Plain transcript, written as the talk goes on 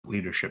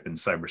leadership in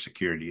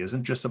cybersecurity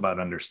isn't just about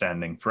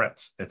understanding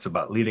threats. It's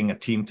about leading a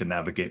team to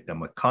navigate them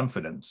with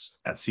confidence.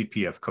 At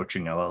CPF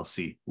Coaching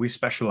LLC, we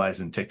specialize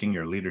in taking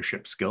your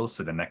leadership skills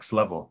to the next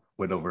level.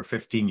 With over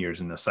 15 years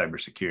in the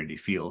cybersecurity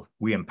field,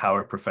 we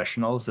empower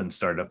professionals and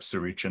startups to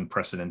reach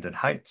unprecedented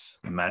heights.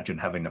 Imagine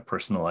having a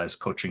personalized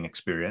coaching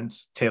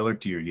experience tailored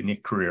to your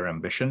unique career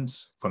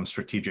ambitions. From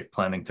strategic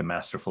planning to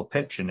masterful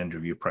pitch and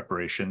interview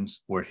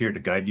preparations, we're here to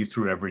guide you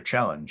through every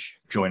challenge.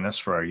 Join us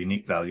for our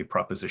unique value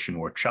proposition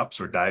workshops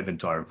or dive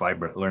into our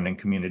vibrant learning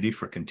community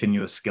for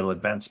continuous skill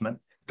advancement.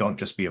 Don't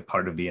just be a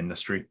part of the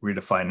industry,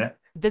 redefine it.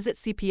 Visit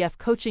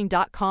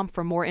cpfcoaching.com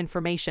for more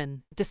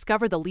information.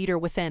 Discover the leader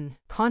within.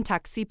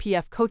 Contact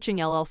CPF Coaching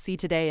LLC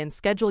today and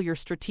schedule your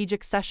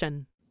strategic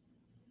session.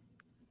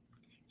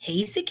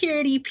 Hey,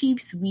 security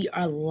peeps, we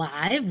are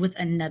live with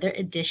another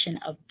edition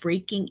of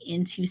Breaking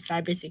into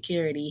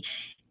Cybersecurity.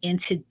 And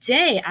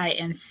today I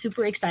am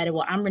super excited.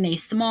 Well, I'm Renee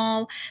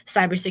Small,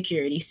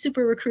 cybersecurity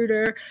super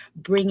recruiter,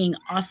 bringing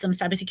awesome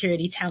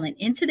cybersecurity talent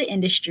into the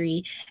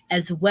industry,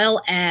 as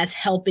well as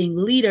helping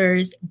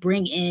leaders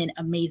bring in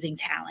amazing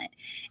talent.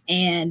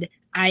 And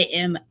I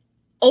am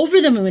over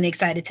the moon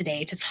excited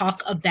today to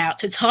talk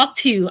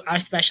to our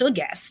special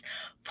guest,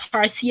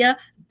 Parsia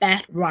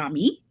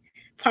Bahrami.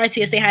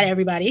 Parsia, say hi to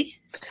everybody.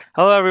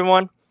 Hello,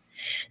 everyone.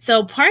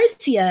 So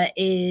Parsia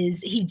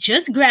he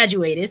just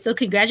graduated. So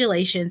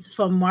congratulations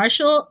from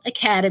Marshall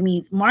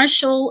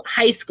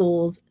High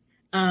School's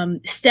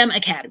STEM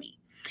Academy.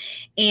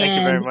 And thank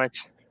you very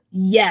much.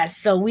 Yes.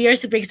 So we are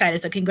super excited.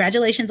 So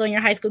congratulations on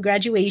your high school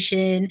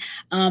graduation.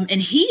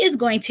 And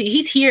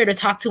he's here to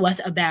talk to us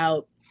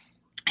about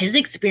his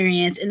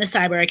experience in the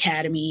Cyber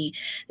Academy,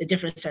 the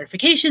different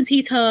certifications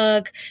he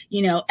took,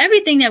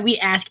 everything that we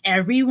ask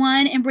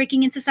everyone in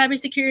breaking into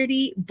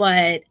cybersecurity.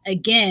 But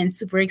again,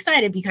 super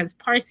excited because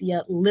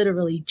Parsia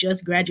literally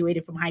just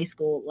graduated from high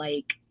school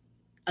like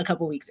a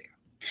couple weeks ago.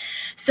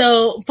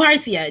 So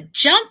Parsia,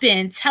 jump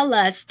in,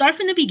 start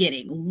from the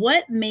beginning.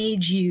 What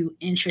made you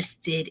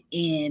interested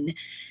in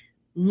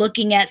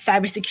looking at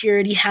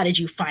cybersecurity? How did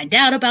you find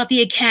out about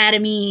the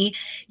academy?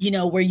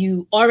 Were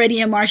you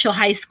already in Marshall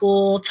High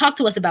School? Talk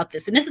to us about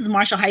this. And this is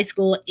Marshall High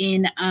School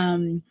in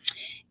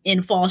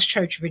Falls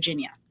Church,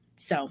 Virginia.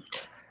 So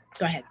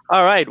go ahead.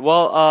 All right.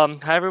 Well,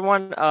 hi,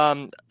 everyone.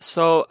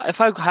 So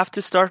if I have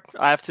to start,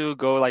 I have to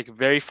go like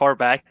very far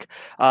back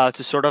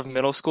to sort of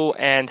middle school,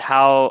 and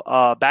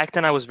how back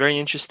then I was very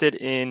interested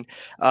in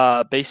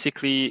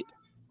basically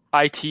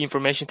IT,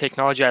 information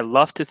technology. I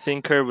love to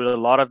tinker with a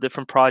lot of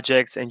different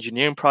projects,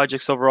 engineering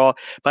projects overall,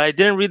 but I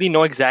didn't really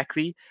know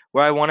exactly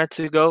where I wanted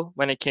to go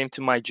when it came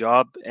to my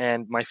job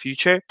and my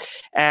future.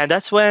 And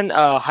that's when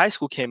high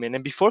school came in.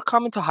 And before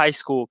coming to high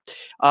school,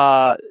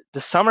 the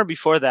summer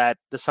before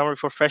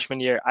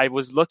freshman year, I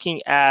was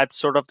looking at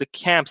sort of the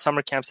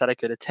summer camps that I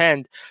could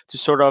attend to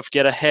sort of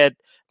get ahead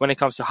when it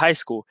comes to high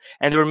school.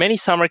 And there were many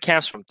summer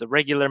camps from the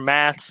regular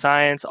math,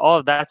 science, all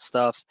of that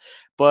stuff.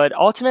 But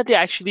ultimately,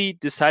 I actually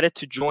decided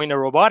to join a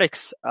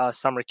robotics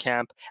summer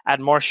camp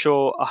at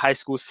Marshall High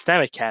School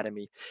STEM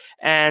Academy.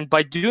 And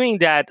by doing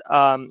that,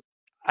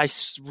 I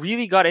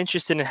really got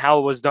interested in how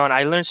it was done.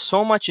 I learned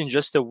so much in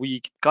just a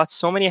week, got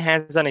so many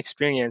hands-on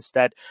experience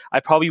that I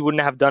probably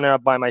wouldn't have done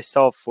it by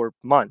myself for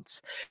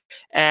months.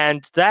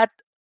 And that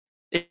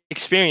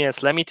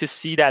experience led me to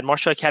see that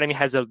Marshall Academy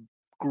has a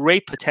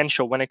great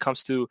potential when it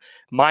comes to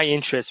my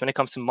interest, when it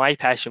comes to my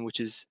passion, which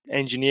is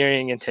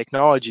engineering and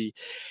technology.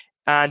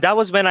 And that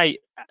was when I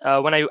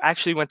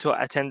actually went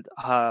to attend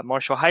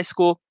Marshall High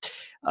School.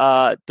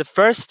 The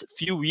first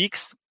few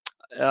weeks,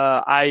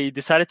 I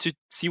decided to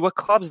see what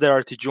clubs there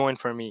are to join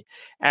for me.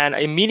 And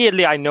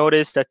immediately I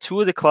noticed that two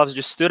of the clubs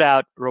just stood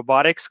out,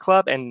 Robotics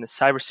Club and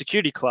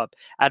Cybersecurity Club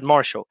at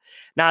Marshall.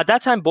 Now, at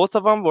that time, both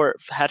of them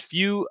had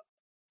few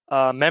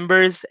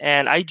members,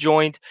 and I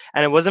joined,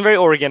 and it wasn't very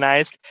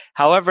organized.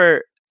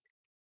 However,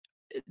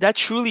 that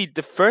truly,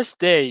 the first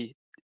day,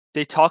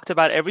 they talked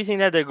about everything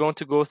that they're going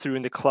to go through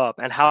in the club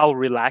and how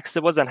relaxed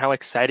it was and how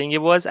exciting it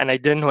was. And I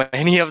didn't know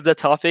any of the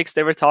topics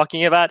they were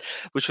talking about,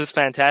 which was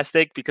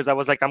fantastic because I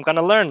was like, I'm going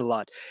to learn a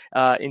lot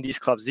in these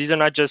clubs. These are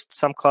not just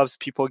some clubs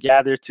people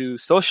gather to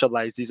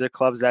socialize. These are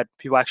clubs that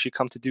people actually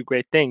come to do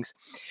great things.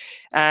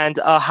 And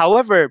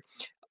however,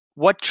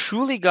 what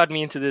truly got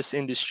me into this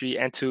industry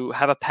and to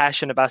have a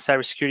passion about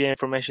cybersecurity and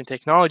information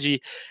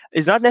technology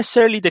is not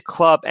necessarily the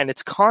club and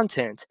its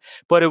content,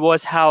 but it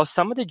was how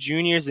some of the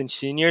juniors and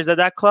seniors at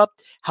that club,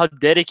 how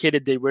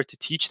dedicated they were to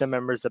teach the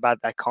members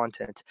about that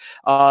content.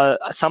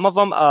 Some of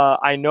them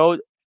I know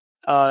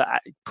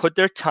put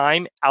their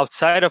time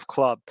outside of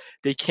club.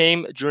 They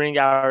came during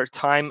our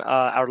time,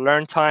 our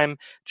learn time,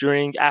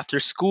 during after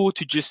school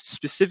to just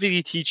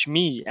specifically teach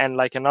me and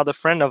like another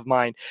friend of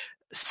mine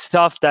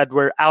stuff that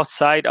were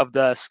outside of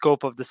the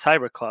scope of the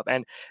cyber club.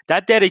 And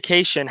that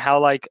dedication, how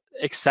like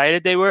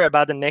excited they were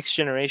about the next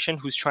generation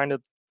who's trying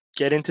to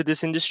get into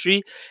this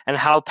industry and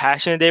how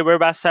passionate they were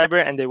about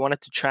cyber and they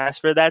wanted to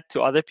transfer that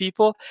to other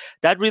people,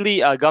 that really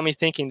got me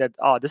thinking that,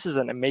 this is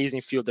an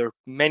amazing field. There are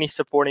many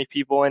supporting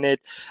people in it.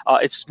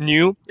 It's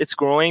new, it's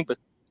growing, but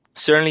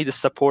certainly the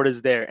support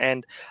is there.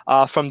 And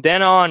from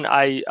then on,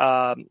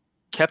 I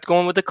kept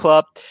going with the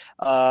club.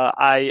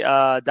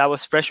 That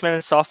was freshman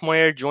and sophomore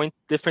year, joined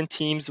different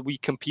teams. We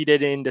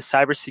competed in the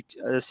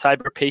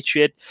Cyber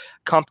Patriot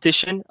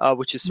competition,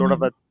 which is sort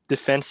of a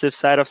defensive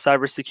side of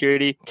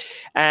cybersecurity.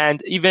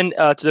 And even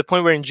to the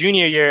point where in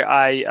junior year,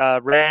 I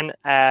ran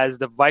as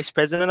the vice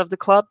president of the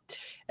club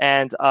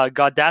and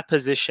got that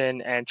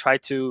position and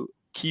tried to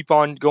keep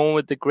on going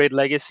with the great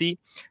legacy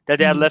that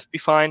they had left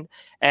behind.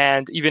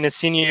 And even in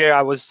senior year,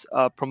 I was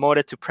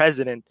promoted to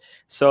president.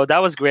 So that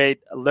was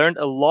great. I learned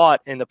a lot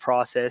in the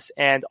process.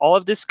 And all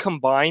of this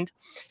combined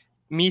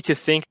me to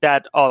think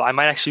that, oh, I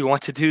might actually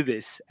want to do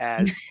this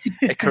as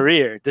a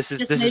career. This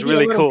is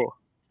really cool.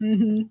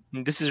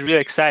 This is really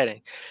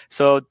exciting.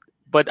 So,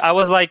 but I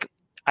was like,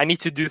 I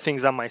need to do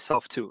things on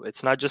myself too.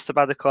 It's not just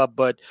about the club,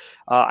 but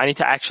I need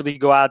to actually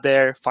go out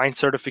there, find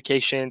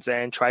certifications,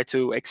 and try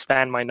to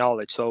expand my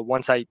knowledge. So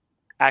once I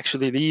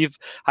actually leave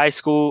high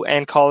school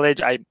and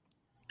college, I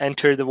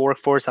enter the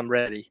workforce, I'm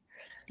ready.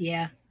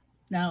 Yeah,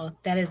 no,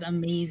 that is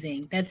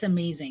amazing. That's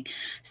amazing.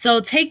 So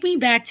take me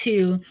back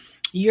to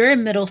you're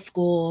in middle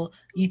school.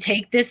 You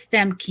take this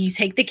you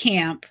take the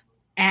camp.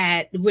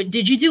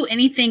 Did you do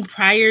anything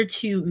prior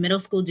to middle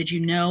school? Did you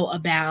know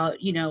about,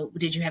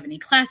 did you have any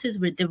classes?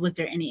 Was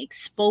there any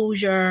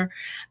exposure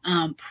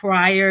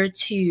prior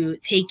to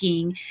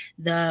taking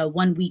the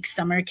 1 week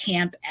summer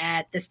camp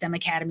at the STEM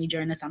Academy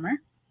during the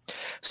summer?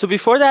 So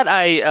before that,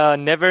 I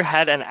never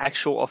had an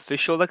actual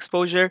official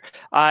exposure.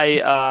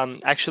 I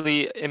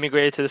actually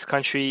immigrated to this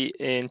country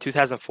in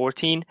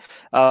 2014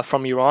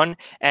 from Iran.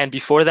 And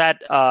before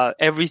that,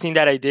 everything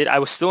that I did, I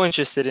was still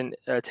interested in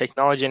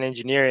technology and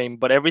engineering,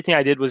 but everything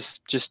I did was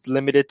just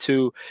limited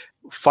to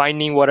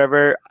finding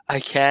whatever I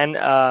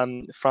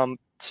can from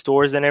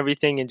stores and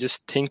everything and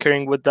just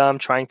tinkering with them,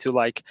 trying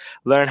to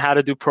learn how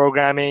to do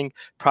programming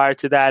prior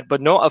to that. But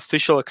no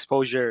official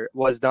exposure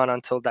was done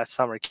until that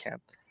summer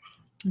camp.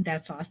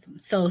 That's awesome.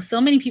 So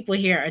many people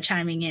here are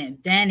chiming in.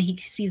 Ben, he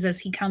sees us,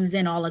 he comes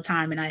in all the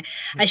time. And I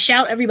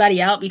shout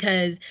everybody out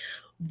because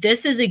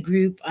this is a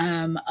group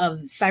of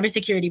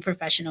cybersecurity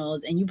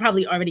professionals, and you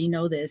probably already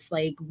know this.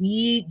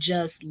 We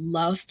just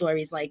love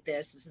stories like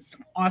this. This is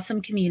an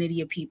awesome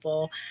community of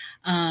people.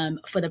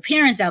 For the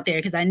parents out there,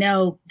 because I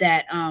know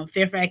that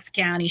Fairfax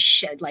County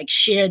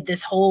shared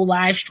this whole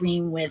live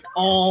stream with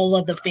all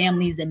of the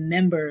families and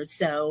members.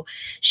 So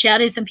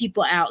shouting some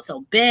people out.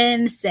 So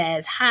Ben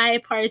says, hi,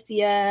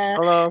 Parsia.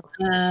 Hello.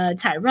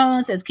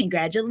 Tyrone says,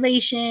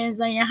 congratulations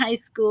on your high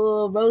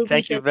school. Rosie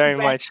Thank you very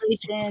much.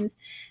 Congratulations.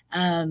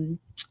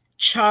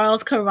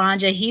 Charles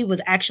Karanja, he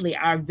was actually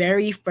our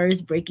very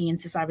first breaking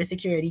into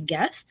cybersecurity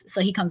guest. So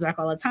he comes back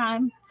all the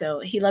time. So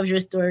he loves your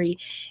story.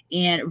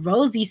 And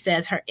Rosie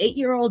says her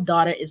 8-year-old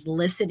daughter is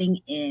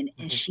listening in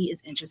and she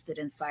is interested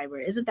in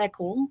cyber. Isn't that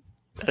cool?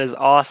 That is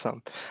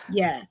awesome.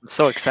 Yeah. I'm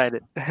so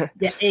excited.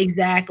 Yeah,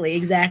 exactly.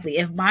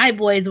 If my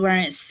boys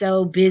weren't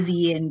so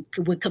busy and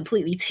would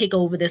completely take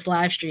over this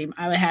live stream,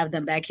 I would have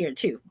them back here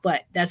too.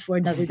 But that's for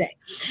another day.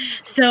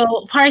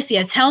 So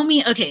Parsia, tell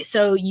me, okay,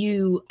 so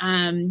you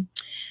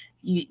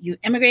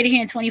immigrated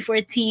here in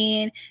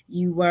 2014.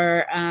 You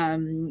were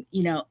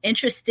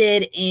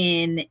interested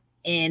in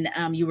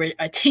you were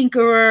a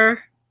tinkerer.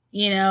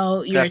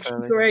 You're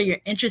Definitely. a tinkerer,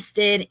 you're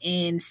interested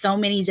in so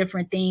many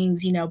different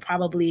things,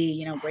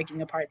 probably,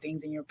 breaking apart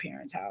things in your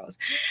parents' house.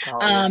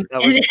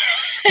 We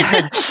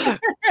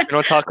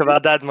don't talk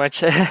about that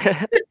much.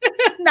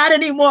 Not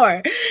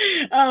anymore.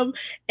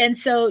 And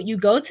so you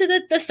go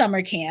to the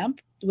summer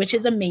camp, which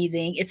is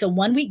amazing. It's a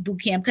 1 week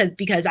boot camp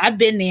because I've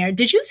been there.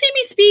 Did you see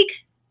me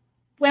speak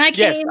when I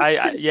came?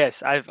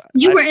 Yes, I've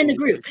were in the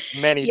group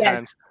many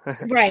times.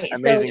 Right.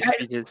 Amazing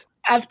speeches.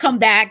 I've come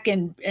back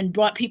and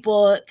brought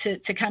people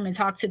to come and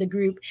talk to the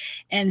group.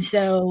 And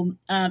so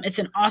it's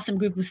an awesome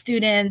group of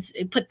students.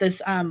 It put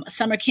this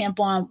summer camp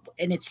on,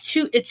 and it's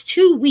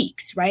 2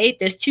 weeks, right?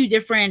 There's 2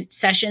 different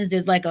sessions.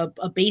 There's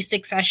a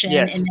basic session,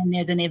 yes, and then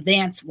there's an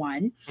advanced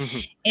one. Mm-hmm.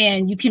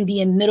 And you can be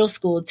in middle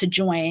school to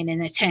join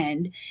and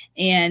attend.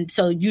 And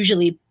so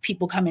usually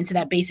people come into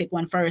that basic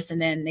one first,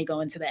 and then they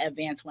go into the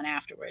advanced one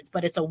afterwards.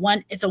 But it's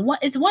 1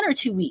 or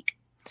 2 week.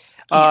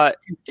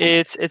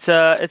 It's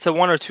a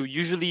 1 or 2,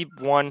 usually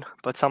 1,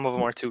 but some of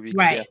them are 2 weeks.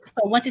 Right. Yeah.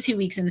 So 1 to 2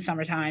 weeks in the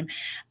summertime.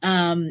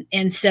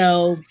 And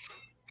so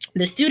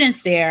the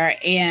students there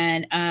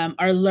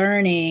are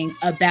learning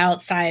about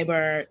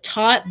cyber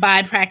taught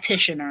by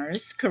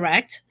practitioners,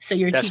 correct? So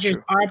your That's teachers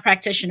true. are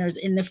practitioners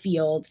in the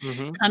field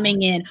Mm-hmm.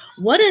 coming in.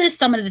 What are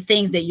some of the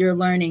things that you're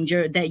learning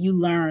that you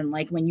learned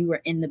when you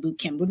were in the boot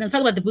camp? We're going to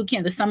talk about the boot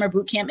camp, the summer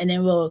boot camp, and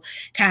then we'll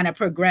kind of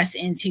progress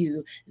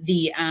into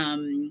the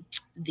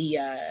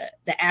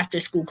after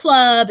school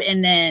club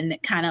and then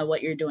kind of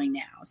what you're doing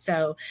now.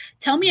 So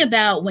tell me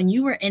about when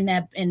you were in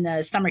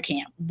the summer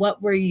camp.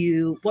 What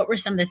were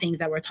some of the things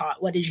that were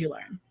taught? What did you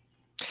learn?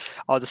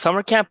 Oh, the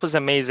summer camp was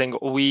amazing.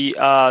 We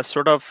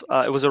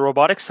it was a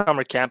robotics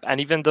summer camp. And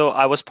even though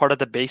I was part of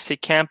the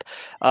basic camp,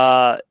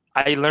 I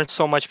learned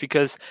so much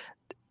because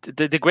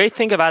the great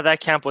thing about that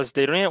camp was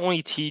they didn't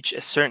only teach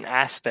a certain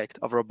aspect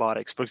of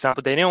robotics. For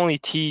example, they didn't only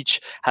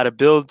teach how to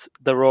build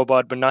the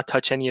robot but not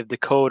touch any of the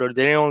code, or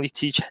they didn't only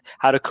teach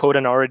how to code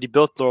an already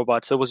built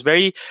robot. So it was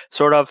very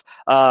sort of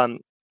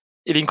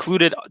it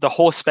included the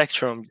whole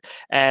spectrum,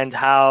 and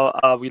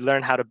how we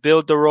learned how to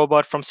build the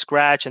robot from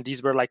scratch. And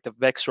these were like the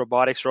Vex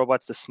robotics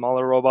robots, the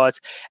smaller robots.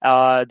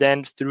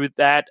 Then through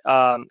that,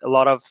 a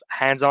lot of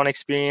hands-on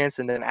experience.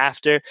 And then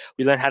after,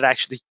 we learned how to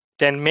actually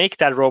then make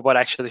that robot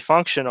actually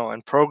functional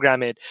and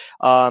program it.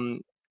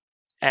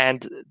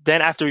 And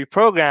then after we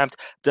programmed,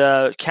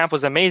 the camp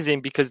was amazing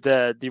because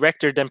the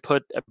director then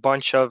put a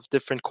bunch of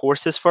different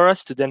courses for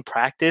us to then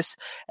practice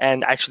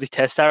and actually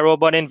test our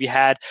robot in. We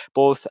had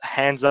both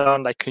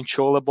hands-on, like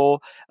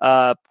controllable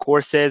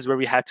courses where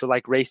we had to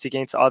like race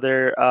against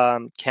other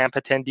camp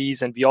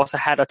attendees. And we also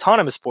had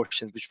autonomous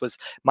portions, which was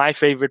my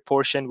favorite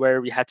portion,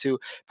 where we had to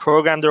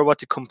program the robot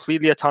to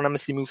completely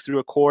autonomously move through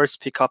a course,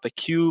 pick up a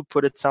cube,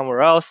 put it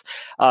somewhere else.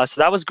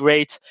 So that was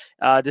great.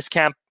 This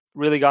camp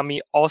really got me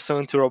also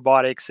into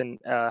robotics and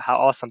how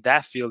awesome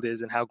that field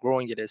is and how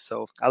growing it is.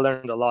 So I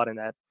learned a lot in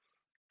that.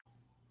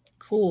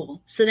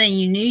 Cool. So then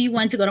you knew you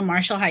wanted to go to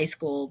Marshall High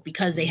School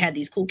because they had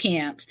these cool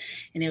camps,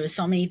 and there was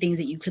so many things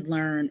that you could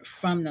learn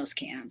from those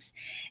camps.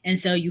 And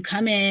so you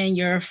come in,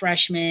 you're a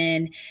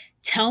freshman.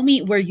 Tell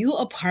me, were you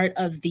a part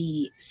of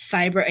the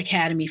Cyber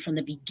Academy from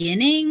the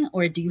beginning,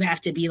 or do you have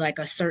to be like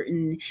a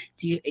certain,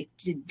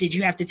 did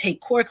you have to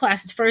take core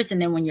classes first, and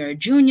then when you're a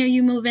junior,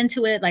 you move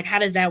into it? Like, how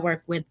does that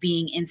work with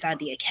being inside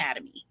the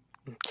academy?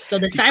 So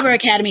the Cyber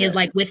Academy is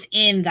like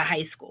within the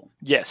high school.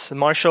 Yes, the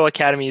Marshall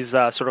Academy is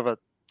sort of a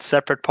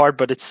separate part,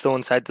 but it's still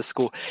inside the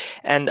school.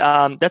 And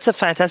that's a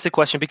fantastic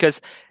question,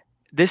 because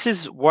this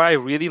is where I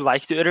really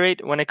like to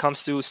iterate when it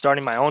comes to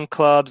starting my own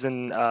clubs,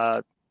 and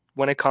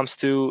when it comes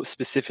to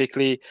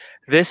specifically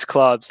this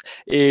clubs,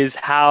 is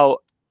how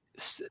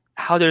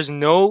there's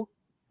no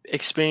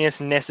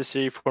experience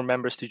necessary for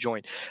members to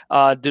join.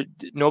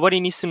 Nobody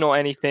needs to know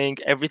anything.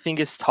 Everything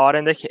is taught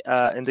in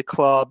the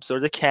clubs or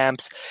the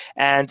camps,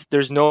 and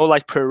there's no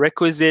like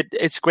prerequisite.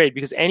 It's great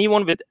because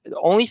anyone with the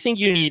only thing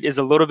you need is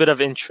a little bit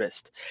of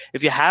interest.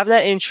 If you have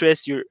that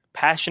interest, you're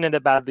passionate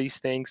about these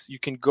things, you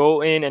can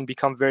go in and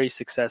become very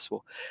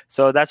successful.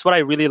 So that's what I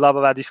really love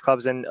about these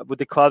clubs. And with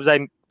the clubs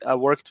I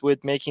worked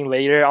with making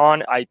later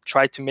on, I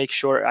tried to make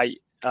sure I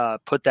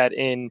put that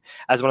in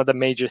as one of the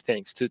major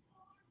things. To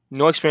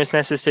no experience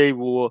necessary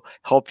will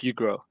help you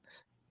grow.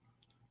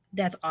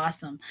 That's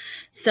awesome.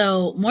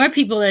 So more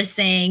people are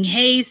saying,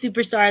 "Hey,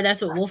 superstar."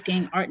 That's what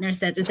Wolfgang Artner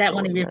says. Is that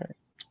one of your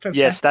professors?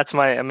 Yes, that's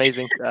my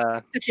amazing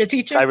that's your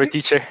teacher? cyber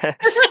teacher.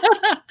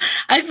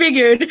 I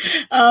figured.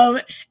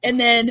 And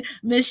then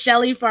Miss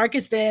Shelley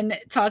Farquharson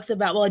talks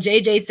about, well,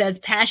 JJ says,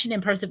 passion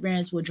and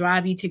perseverance will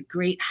drive you to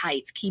great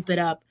heights. Keep it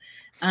up.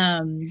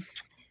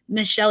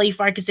 Miss Shelley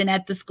Farquharson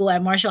at the school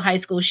at Marshall High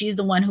School. She's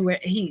the one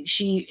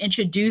she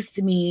introduced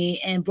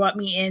me and brought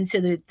me into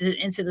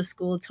the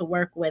school to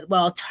work with.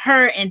 Well,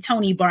 her and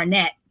Tony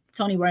Barnett.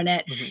 Tony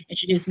Barnett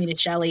introduced me to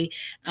Shelley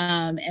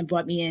and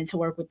brought me in to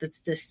work with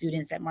the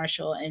students at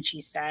Marshall. And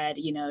she said,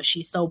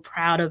 she's so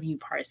proud of you,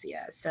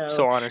 Parsia.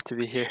 So honored to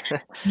be here.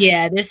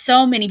 Yeah, there's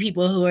so many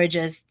people who are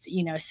just,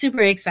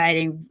 super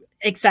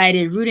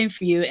excited, rooting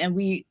for you. And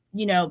we,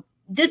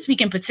 this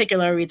week in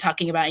particular, we're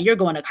talking about, and you're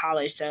going to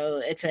college,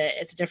 so it's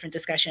a different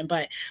discussion,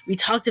 but we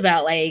talked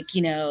about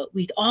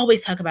we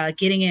always talk about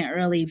getting in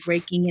early,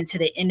 breaking into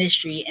the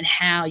industry, and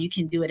how you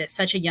can do it at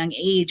such a young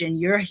age. And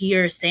you're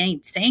here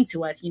saying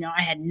to us,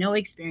 I had no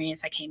experience.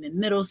 I came in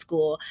middle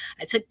school.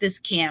 I took this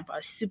camp. I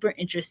was super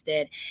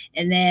interested.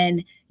 And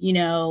then,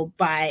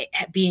 by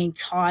being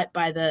taught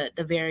by the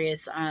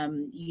various,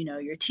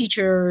 your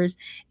teachers,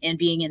 and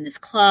being in this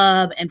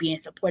club and being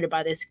supported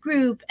by this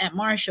group at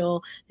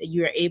Marshall, that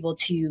you are able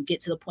to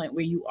get to the point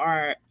where you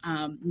are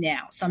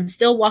now. So I'm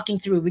still walking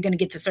through. We're going to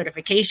get to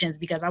certifications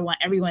because I want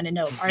everyone to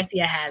know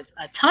Parsia has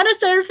a ton of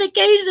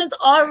certifications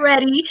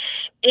already,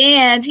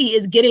 and he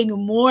is getting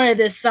more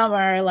this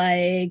summer.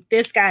 Like,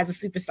 this guy's a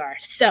superstar.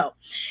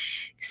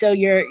 So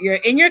you're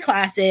in your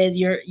classes,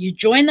 you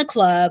join the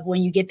club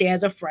when you get there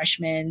as a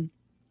freshman.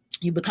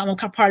 You become a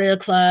part of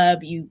the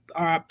club. You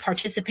are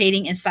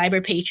participating in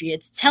Cyber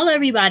Patriots. Tell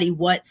everybody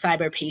what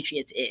Cyber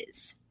Patriots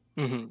is.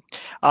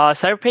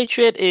 Cyber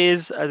Patriot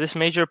is this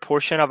major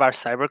portion of our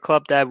cyber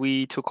club that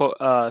we took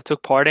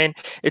part in.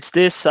 It's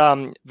this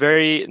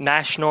very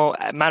national,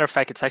 matter of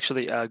fact, it's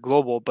actually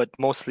global, but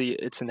mostly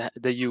it's in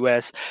the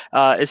US.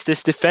 It's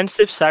this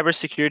defensive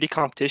cybersecurity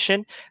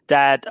competition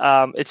that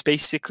it's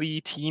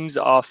basically teams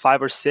of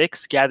 5 or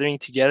 6 gathering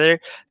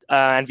together.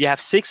 And we have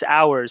 6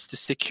 hours to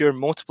secure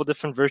multiple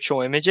different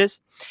virtual images,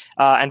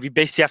 and we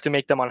basically have to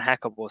make them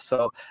unhackable.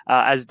 So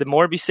as the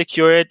more we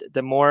secure it,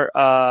 the more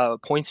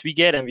points we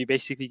get, and we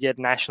basically get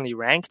nationally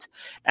ranked.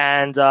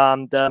 And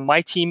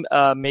my team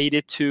made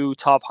it to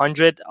top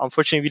 100.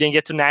 Unfortunately, we didn't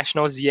get to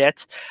nationals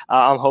yet.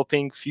 I'm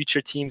hoping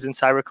future teams in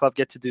Cyber Club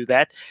get to do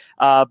that.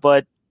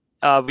 But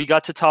we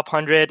got to top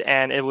 100,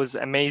 and it was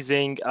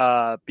amazing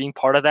being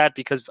part of that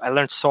because I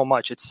learned so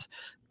much. It's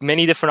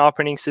many different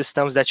operating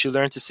systems that you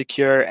learn to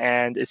secure,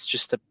 and it's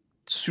just a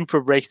super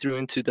breakthrough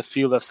into the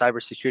field of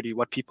cybersecurity,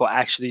 what people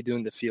actually do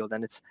in the field,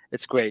 and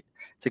it's great.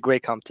 It's a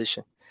great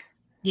competition.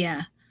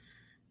 Yeah.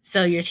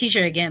 So your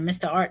teacher again,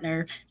 Mr.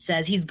 Artner,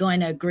 says he's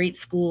going to a great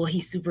school.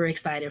 He's super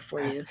excited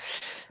for you.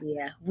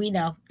 Yeah, we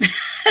know.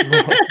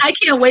 I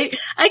can't wait.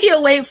 I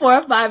can't wait 4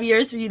 or 5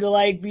 years for you to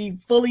like be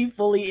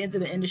fully into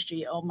the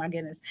industry. Oh my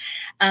goodness.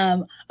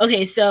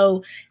 Okay,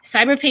 so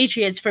Cyber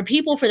Patriots, for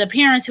the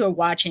parents who are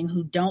watching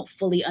who don't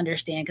fully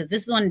understand, because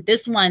this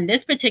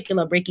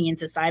particular breaking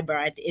into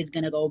cyber is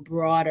going to go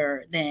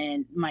broader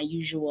than our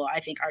usual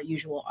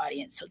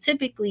audience. So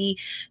typically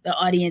the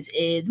audience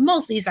is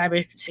mostly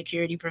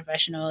cybersecurity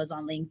professionals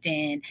on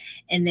LinkedIn,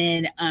 and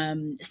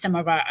then some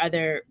of our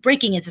other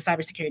breaking into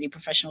cybersecurity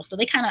professionals. So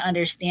they kind of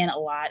understand a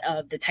lot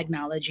of the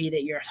technology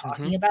that you're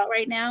talking about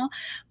right now.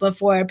 But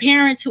for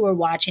parents who are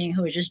watching,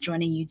 who are just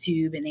joining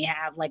YouTube, and they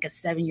have like a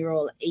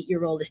 7-year-old,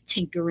 8-year-old is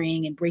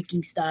tinkering and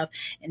breaking stuff,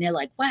 and they're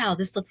like, wow,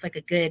 this looks like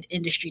a good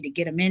industry to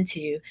get them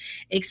into.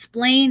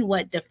 Explain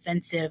what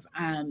defensive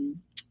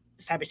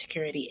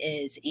cybersecurity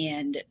is,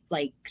 and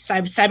like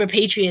cyber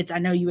patriots. I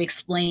know you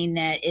explain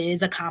that it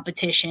is a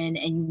competition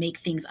and you make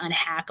things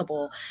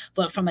unhackable,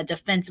 but from a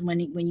defense, when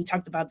you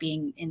talked about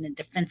being in the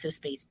defensive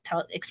space,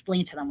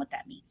 explain to them what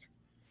that means.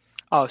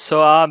 Oh, so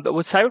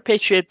with Cyber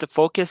Patriot, the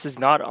focus is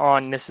not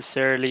on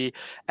necessarily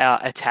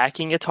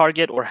attacking a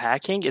target or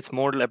hacking. It's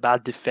more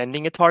about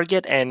defending a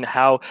target, and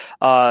how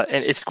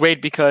and it's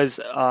great because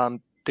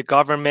the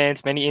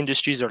government, many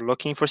industries are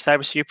looking for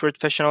cybersecurity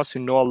professionals who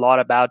know a lot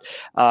about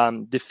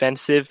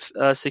defensive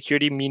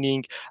security,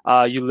 meaning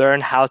you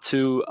learn how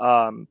to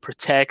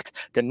protect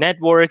the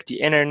network,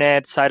 the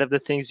internet side of the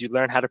things. You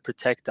learn how to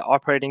protect the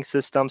operating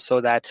system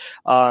so that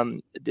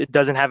it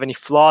doesn't have any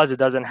flaws, it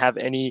doesn't have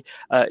any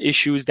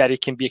issues that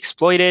it can be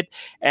exploited.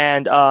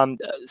 And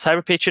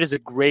Cyber Patriot is a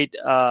great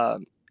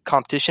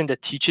competition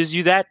that teaches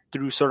you that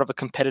through sort of a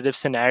competitive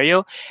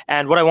scenario.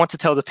 And what I want to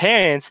tell the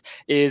parents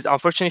is,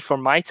 unfortunately for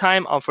my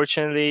time,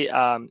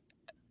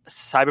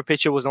 Cyber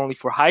Patriot was only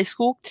for high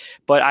school,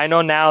 but I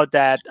know now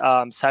that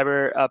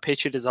Cyber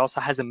Patriot also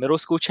has a middle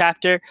school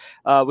chapter,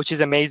 which is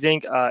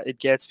amazing. It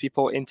gets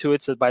people into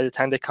it, so by the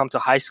time they come to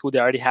high school, they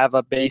already have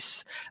a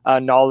base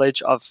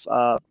knowledge of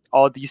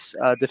all these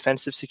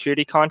defensive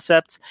security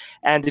concepts.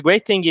 And the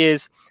great thing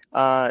is,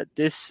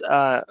 this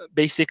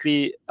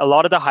basically a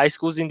lot of the high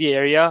schools in the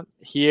area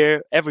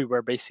here,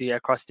 everywhere basically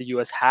across the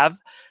US, have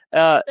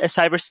a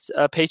Cyber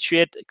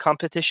Patriot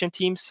competition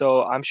team.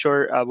 So I'm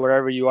sure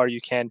wherever you are,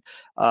 you can,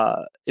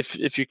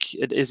 if you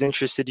is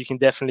interested, you can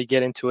definitely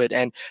get into it.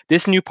 And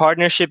this new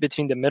partnership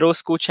between the middle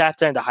school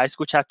chapter and the high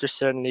school chapter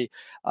certainly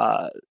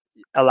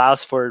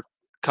allows for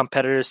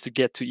competitors to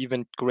get to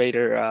even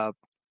greater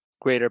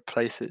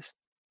places.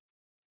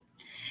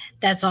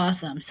 That's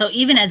awesome. So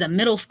even as a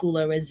middle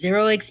schooler with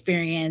zero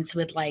experience,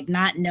 with like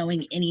not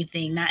knowing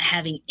anything, not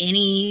having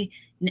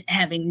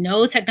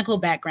no technical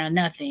background,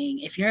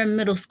 nothing. If you're in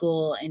middle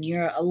school and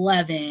you're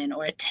 11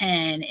 or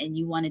 10 and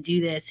you want to do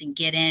this and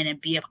get in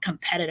and be a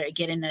competitor,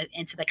 get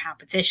into the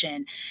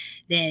competition,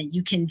 then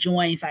you can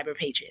join Cyber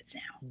Patriots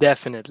now.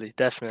 Definitely.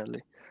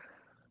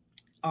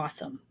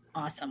 Awesome.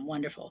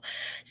 Wonderful.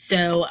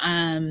 So,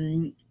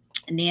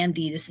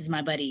 Namdi, this is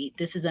my buddy.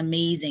 This is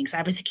amazing.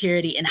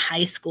 Cybersecurity in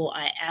high school.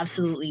 I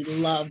absolutely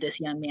love this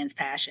young man's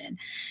passion.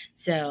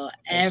 So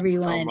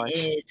everyone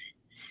is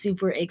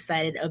super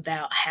excited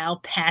about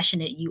how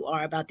passionate you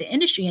are about the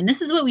industry. And this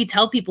is what we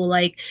tell people,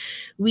 like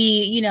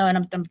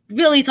and I'm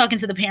really talking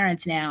to the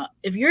parents now.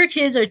 If your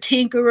kids are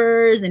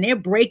tinkerers and they're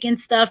breaking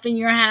stuff in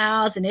your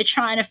house and they're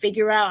trying to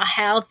figure out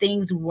how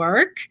things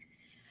work,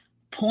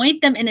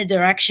 point them in a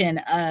direction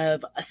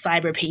of a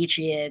Cyber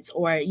Patriots,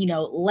 or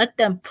let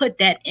them put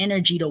that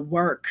energy to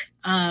work,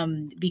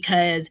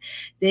 because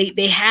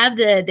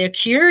they're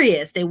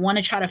curious. They want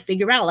to try to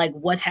figure out like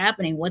what's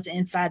happening, what's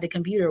inside the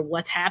computer,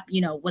 what's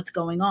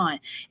going on.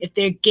 If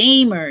they're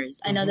gamers,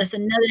 I know that's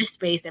another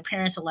space that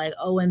parents are like,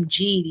 OMG,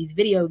 these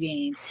video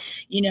games.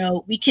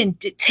 We can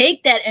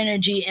take that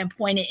energy and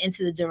point it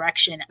into the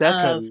direction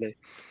Definitely.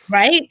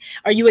 Right?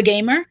 Are you a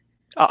gamer?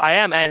 I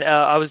am, and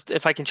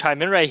if I can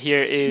chime in right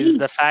here, is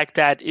the fact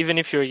that even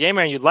if you're a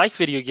gamer and you like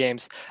video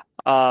games,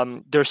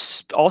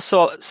 there's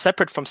also,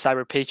 separate from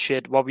Cyber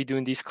Patriot, what we do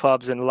in these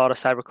clubs and a lot of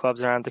cyber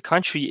clubs around the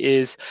country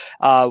is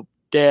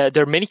there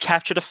are many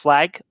capture the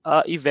flag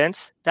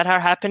events that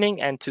are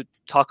happening. And to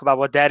talk about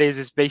what that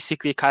is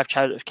basically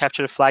capture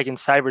the flag in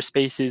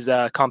cyberspace is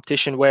a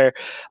competition where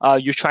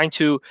you're trying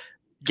to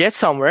get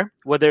somewhere,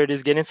 whether it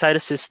is get inside a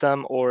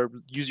system or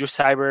use your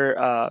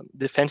cyber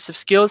defensive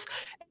skills.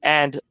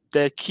 And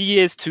the key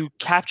is to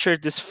capture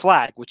this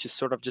flag, which is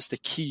sort of just a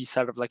key,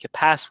 sort of like a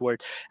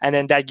password. And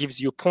then that gives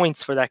you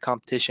points for that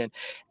competition.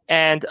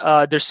 And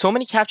there's so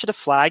many capture the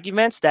flag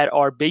events that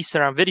are based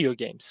around video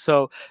games.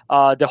 So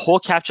the whole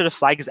capture the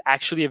flag is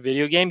actually a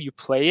video game. You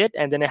play it,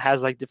 and then it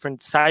has like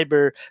different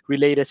cyber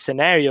related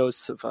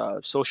scenarios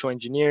of social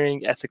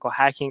engineering, ethical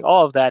hacking,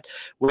 all of that,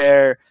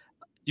 where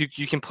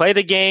you can play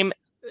the game.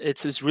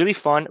 it's really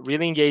fun,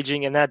 really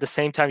engaging, and at the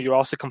same time you're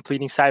also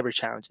completing cyber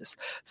challenges.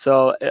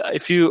 So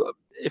if you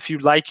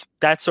like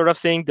that sort of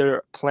thing, there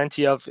are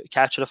plenty of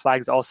capture the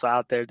flags also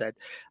out there that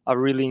are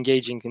really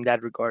engaging in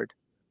that regard.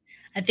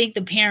 I think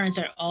the parents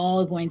are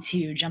all going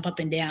to jump up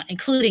and down,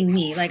 including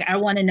me. Like, I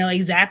want to know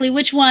exactly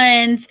which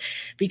ones,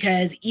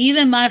 because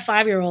even my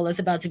 5-year-old that's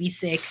about to be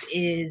 6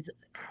 is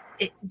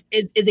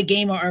a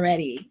gamer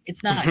already.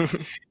 It's nuts.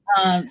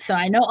 So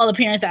I know all the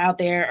parents out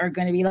there are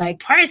going to be like,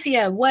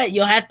 Parsia, what?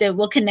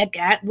 We'll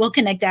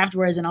connect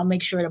afterwards, and I'll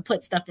make sure to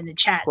put stuff in the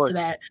chat so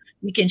that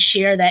we can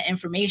share that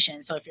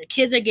information. So if your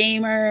kids are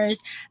gamers,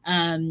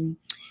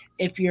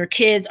 if your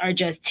kids are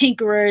just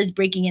tinkerers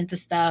breaking into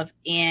stuff,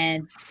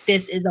 and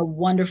this is a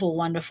wonderful,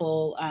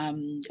 wonderful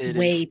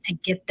way to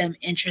get them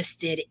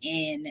interested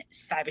in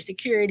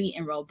cybersecurity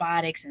and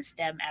robotics and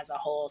STEM as a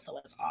whole. So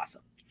it's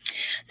awesome.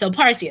 So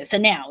Parsia, so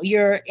now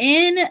you're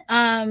in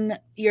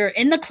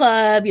the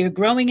club, you're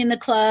growing in the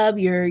club,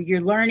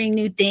 you're learning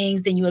new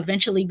things, then you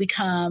eventually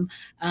become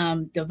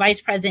the vice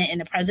president and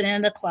the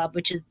president of the club,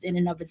 which is in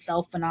and of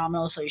itself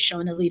phenomenal. So you're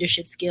showing the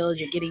leadership skills,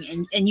 you're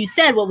getting, and you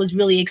said what was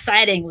really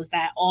exciting was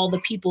that all the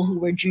people who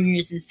were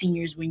juniors and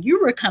seniors when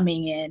you were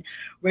coming in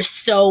were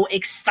so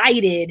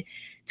excited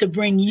to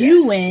bring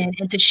you in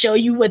and to show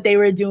you what they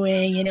were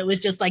doing. And it was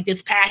just like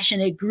this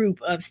passionate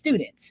group of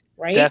students,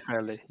 right?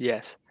 Definitely,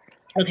 yes.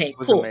 Okay,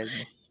 cool.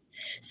 Amazing.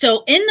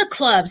 So in the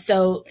club,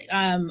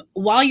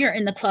 while you're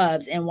in the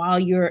clubs and while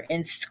you're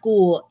in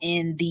school were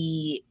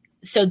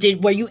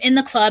you in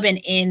the club and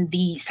in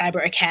the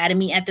Cyber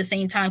Academy at the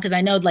same time? Because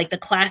I know like the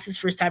classes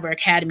for Cyber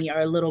Academy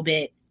are a little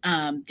bit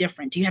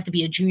different. Do you have to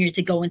be a junior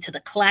to go into the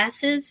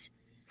classes?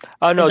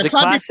 Oh no, the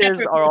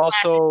classes are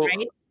also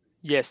right?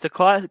 Yes, the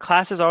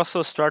classes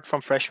also start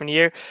from freshman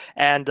year.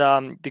 And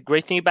the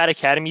great thing about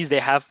academies, they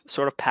have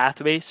sort of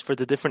pathways for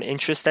the different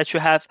interests that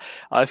you have.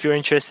 If your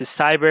interest is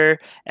cyber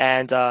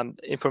and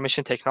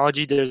information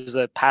technology, there's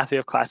a pathway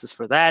of classes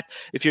for that.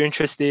 If your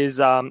interest is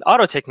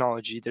auto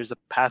technology, there's a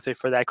pathway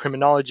for that.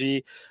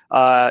 Criminology,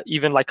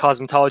 even like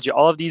cosmetology,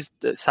 all of these,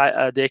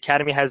 the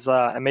academy has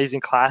amazing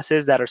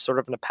classes that are sort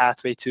of in a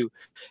pathway to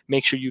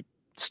make sure you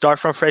start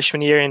from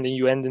freshman year and then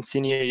you end in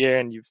senior year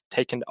and you've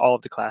taken all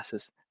of the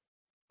classes.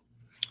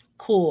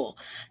 Cool.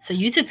 So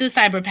you took the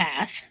cyber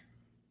path.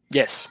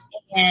 Yes.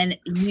 And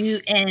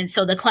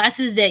so the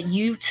classes that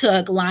you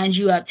took lined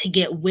you up to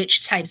get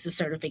which types of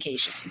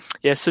certifications?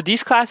 Yeah, so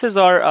these classes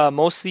are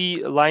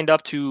mostly lined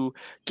up to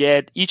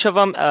get each of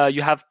them.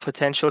 You have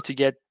potential to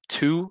get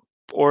 2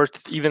 or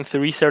even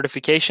 3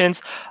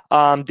 certifications.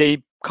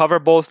 They cover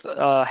both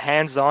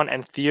hands-on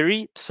and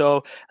theory.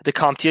 So the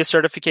CompTIA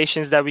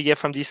certifications that we get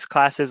from these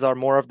classes are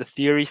more of the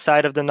theory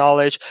side of the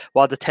knowledge,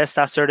 while the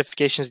TESTA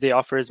certifications they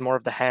offer is more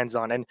of the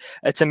hands-on. And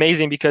it's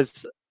amazing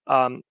because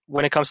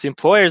when it comes to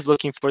employers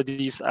looking for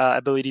these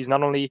abilities,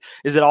 not only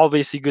is it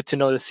obviously good to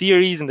know the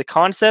theories and the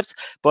concepts,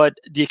 but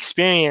the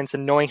experience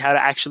and knowing how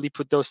to actually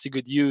put those to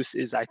good use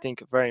is, I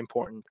think, very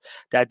important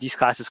that these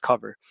classes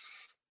cover.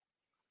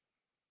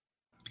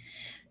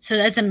 So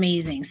that's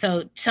amazing.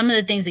 So some of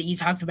the things that you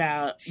talked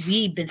about,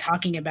 we've been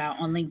talking about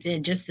on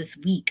LinkedIn just this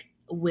week,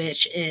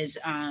 which is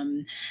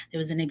there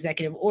was an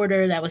executive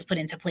order that was put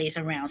into place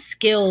around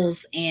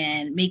skills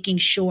and making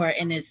sure,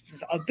 and there's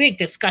a big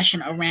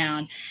discussion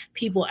around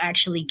people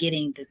actually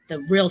getting the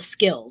real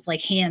skills,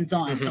 like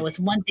hands-on. Mm-hmm. So it's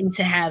one thing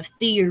to have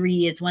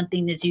theory, it's one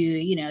thing to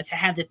do, to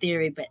have the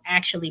theory, but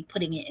actually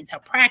putting it into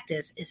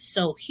practice is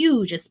so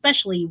huge,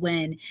 especially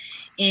when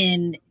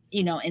in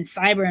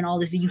cyber and all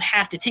this, you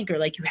have to tinker,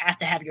 like you have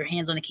to have your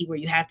hands on the keyboard.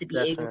 You have to be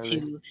able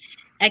to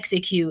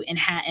execute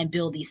and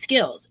build these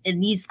skills.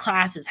 And these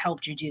classes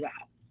helped you do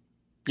that.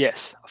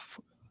 Yes.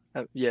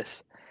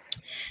 Yes.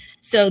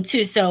 So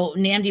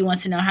Namdi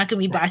wants to know, how can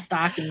we buy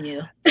stock in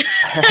you?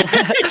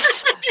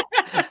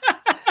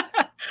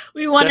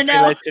 We want to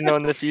know. Let you know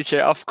in the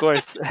future, of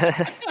course.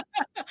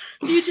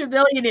 Future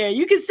billionaire.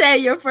 You can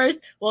say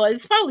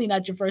it's probably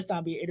not your first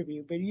time being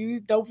interviewed, but you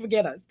don't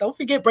forget us. Don't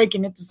forget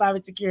breaking into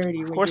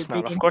cybersecurity. Of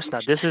course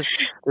not. This is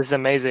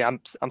amazing.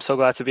 I'm so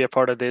glad to be a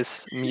part of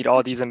this, meet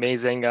all these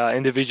amazing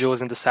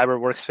individuals in the cyber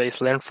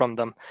workspace, learn from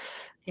them.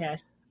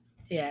 Yes.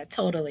 Yeah,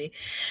 totally.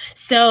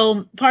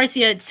 So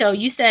Parsia, so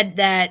you said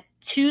that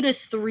 2 to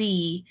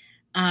 3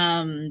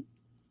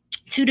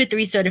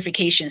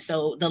 certifications.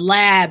 So the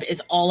lab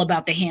is all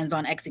about the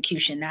hands-on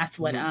execution. That's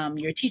what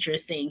your teacher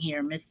is saying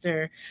here,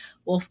 Mr.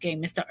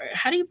 Wolfgang.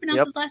 How do you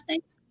pronounce his last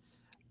name?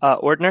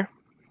 Ordner.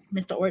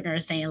 Mr. Ortner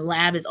is saying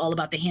lab is all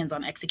about the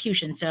hands-on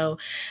execution. So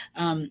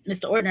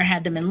Mr. Ortner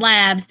had them in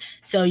labs.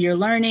 So you're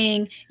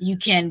learning, you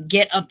can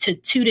get up to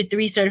 2 to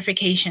 3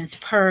 certifications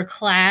per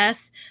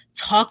class.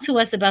 Talk to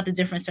us about the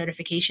different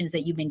certifications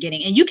that you've been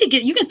getting. And you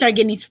can start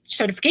getting these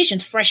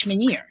certifications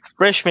freshman year.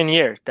 Freshman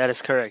year, that is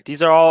correct.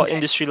 These are all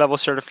industry level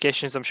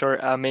certifications. I'm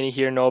sure many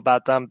here know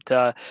about them.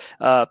 The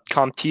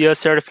CompTIA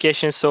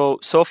certifications.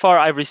 So far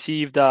I've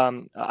received,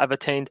 I've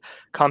attained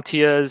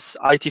CompTIA's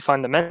IT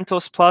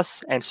Fundamentals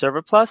Plus and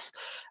Server Plus.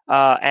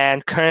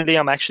 And currently,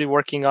 I'm actually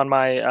working on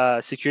my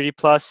Security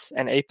Plus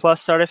and A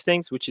Plus sort of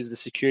things, which is the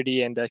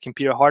security and the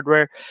computer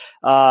hardware.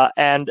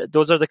 And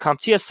those are the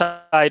CompTIA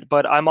side.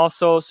 But I'm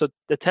also, so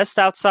the test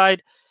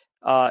outside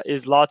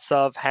is lots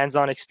of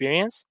hands-on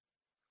experience.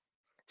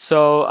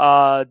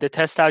 So the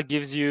test out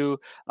gives you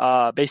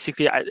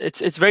basically,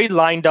 it's very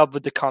lined up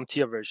with the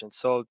CompTIA version.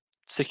 So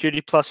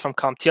Security Plus from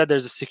CompTIA,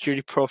 there's a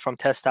Security Pro from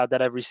Test Out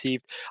that I've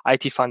received,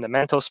 IT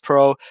Fundamentals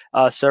Pro,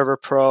 Server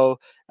Pro,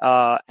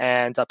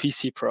 and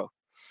PC Pro.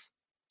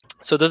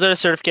 So those are the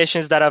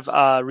certifications that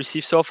I've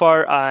received so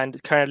far,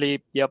 and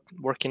currently,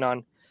 working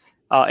on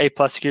A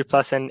Plus, Security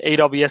Plus, and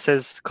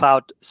AWS's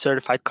Cloud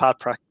Certified Cloud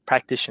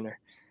Practitioner.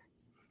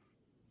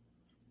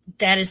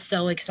 That is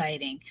so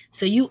exciting.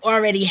 So you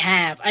already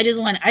have, I just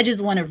want to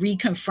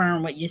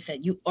reconfirm what you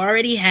said. You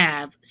already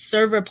have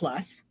Server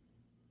Plus.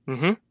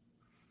 Mm-hmm.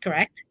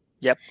 Correct?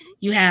 Yep.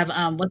 You have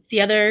what's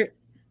the other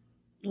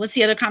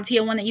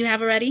CompTIA one that you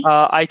have already?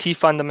 IT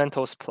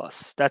Fundamentals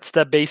Plus. That's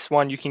the base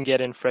one you can get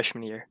in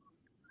freshman year.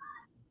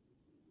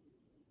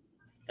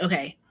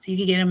 Okay, so you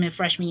can get them in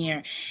freshman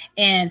year.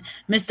 And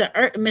Mr.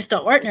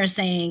 Ortner is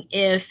saying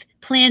if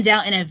planned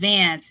out in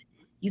advance,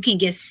 you can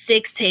get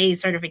 6 to 8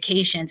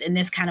 certifications in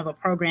this kind of a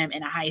program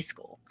in a high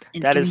school.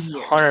 That is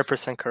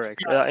 100% correct.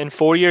 So, in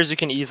 4 years, you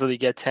can easily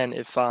get 10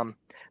 if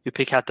you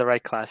pick out the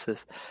right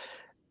classes.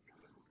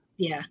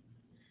 Yeah.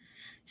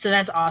 So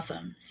that's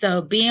awesome.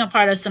 So being a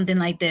part of something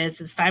like this,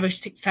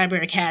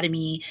 Cyber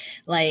Academy,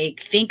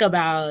 like think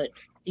about,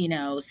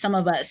 some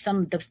of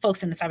the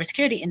folks in the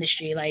cybersecurity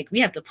industry, like we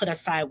have to put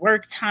aside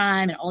work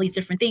time and all these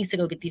different things to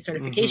go get these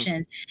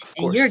certifications,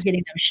 and you're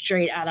getting them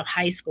straight out of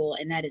high school,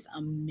 and that is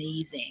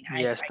amazing.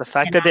 Yes, the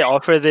fact that they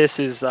offer this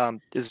is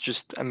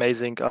just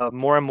amazing.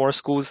 More and more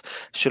schools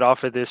should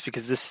offer this,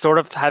 because this sort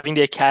of having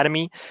the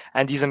academy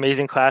and these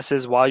amazing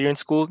classes while you're in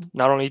school,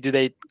 not only do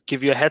they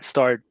give you a head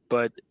start,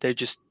 but they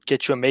just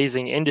get you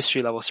amazing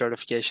industry level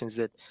certifications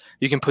that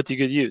you can put to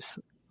good use.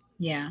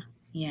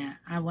 Yeah,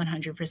 I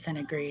 100%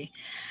 agree.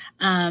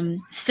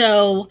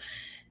 So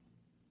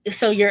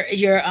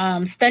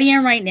you're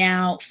studying right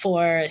now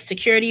for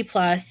Security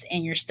Plus,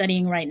 and you're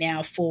studying right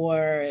now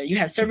you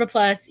have Server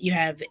Plus, you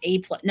have A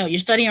Plus. No, you're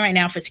studying right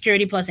now for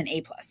Security Plus and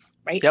A Plus,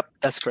 right? Yep,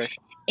 that's correct.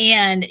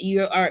 And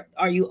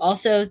are you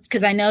also,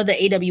 because I know the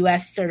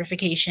AWS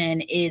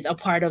certification is a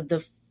part of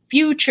the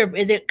future.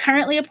 Is it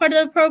currently a part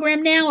of the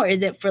program now, or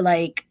is it for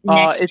like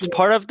it's year?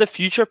 Part of the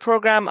future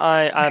program.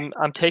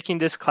 I'm taking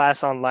this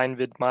class online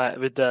with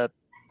the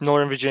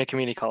Northern Virginia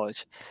Community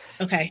College.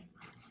 Okay,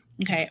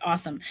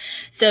 awesome.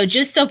 So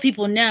just so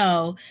people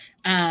know,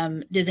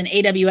 there's an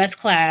AWS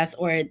class,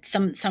 or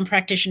some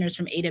practitioners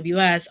from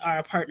AWS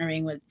are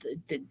partnering with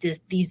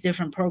these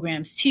different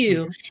programs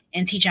too,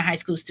 and teaching high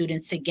school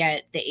students to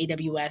get the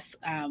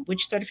AWS.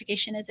 Which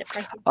certification is it,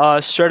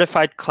 Parsia?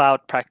 Certified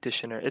Cloud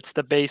Practitioner. It's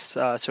the base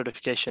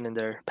certification in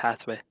their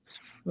pathway.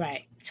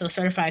 Right. So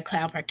certified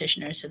cloud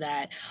practitioner, so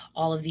that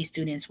all of these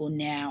students will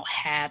now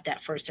have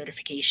that first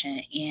certification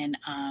in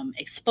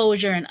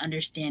exposure and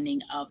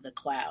understanding of the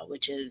cloud,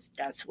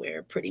 that's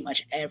where pretty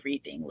much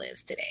everything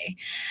lives today.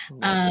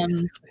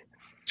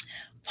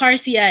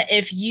 Parsia,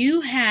 if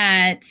you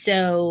had,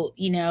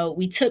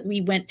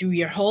 we went through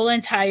your whole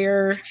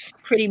entire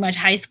pretty much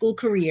high school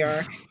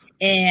career,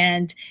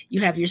 and you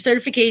have your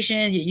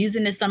certifications, you're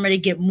using the summer to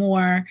get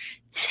more.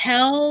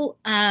 Tell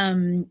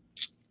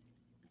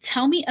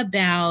me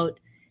about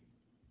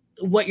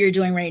what you're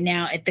doing right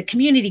now at the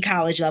community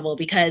college level,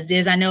 because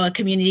there's, I know, a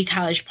community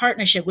college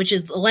partnership, which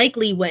is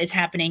likely what is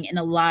happening in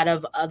a lot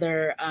of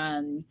other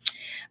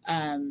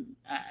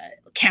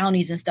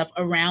counties and stuff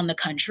around the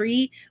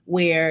country,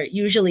 where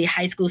usually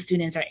high school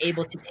students are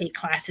able to take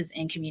classes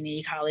in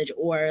community college,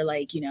 or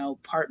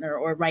partner,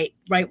 or right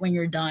when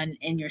you're done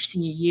in your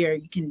senior year,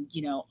 you can,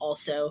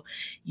 also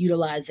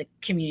utilize the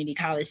community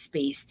college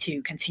space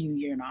to continue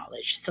your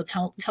knowledge. So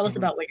tell us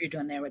about what you're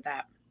doing there with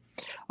that.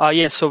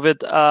 So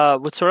with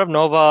sort of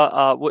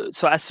Nova,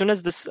 so as soon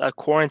as this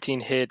quarantine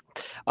hit,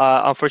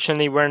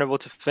 unfortunately, we weren't able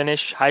to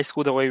finish high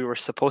school the way we were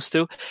supposed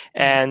to,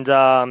 and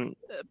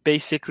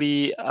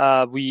basically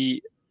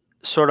we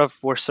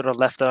were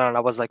left on. I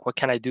was like, what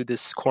can I do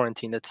this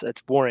quarantine?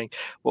 It's boring.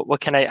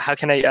 How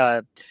can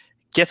I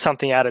get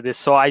something out of this?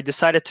 So I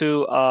decided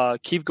to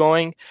keep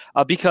going.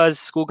 Because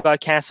school got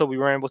canceled, we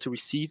weren't able to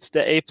receive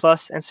the A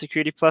Plus and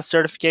Security Plus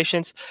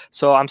certifications.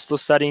 So I'm still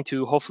studying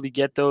to hopefully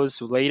get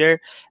those later.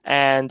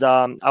 And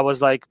I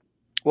was like,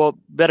 well,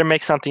 better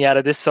make something out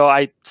of this. So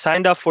I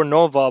signed up for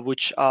Nova,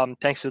 which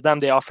thanks to them,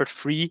 they offered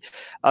free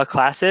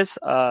classes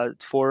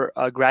for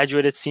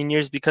graduated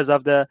seniors because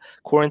of the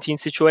quarantine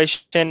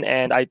situation.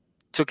 And I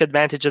took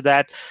advantage of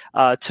that,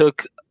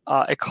 took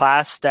a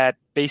class that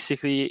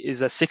basically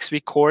is a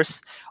 6-week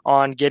course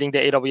on getting the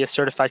AWS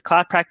Certified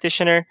Cloud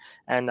Practitioner,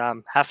 and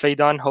I'm halfway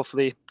done.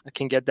 Hopefully I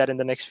can get that in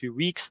the next few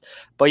weeks.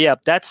 But yeah,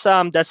 that's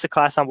the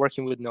class I'm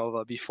working with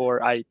Nova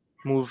before I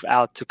move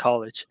out to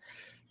college.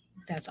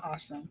 That's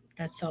awesome.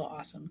 That's so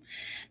awesome.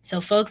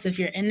 So, folks, if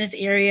you're in this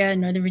area,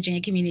 Northern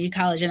Virginia Community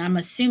College, and I'm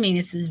assuming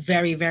this is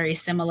very, very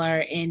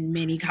similar in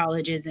many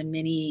colleges and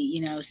many,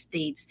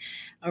 states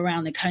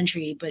around the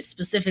country, but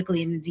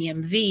specifically in the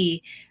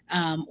DMV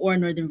or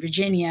Northern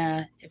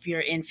Virginia, if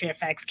you're in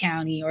Fairfax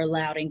County or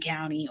Loudoun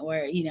County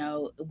or,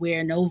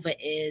 where Nova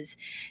is,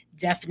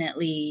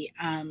 definitely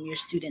your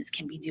students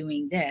can be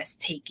doing this,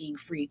 taking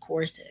free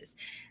courses.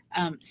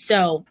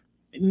 So,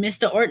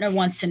 Mr. Ortner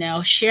wants to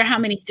know, share how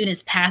many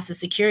students passed the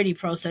Security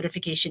Pro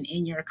certification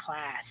in your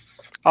class.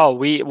 Oh,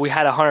 we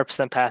had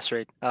 100% pass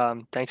rate.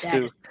 Thanks That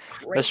to is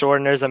great. Mr.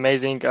 Ortner's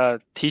amazing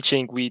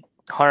teaching. We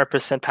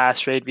 100%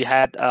 pass rate. We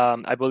had,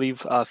 I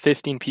believe,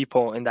 15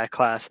 people in that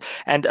class.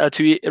 And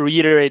to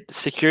reiterate, the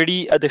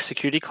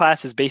security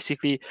class is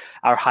basically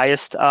our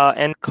highest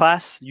end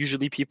class.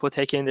 Usually people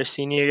take it in their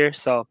senior year.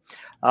 So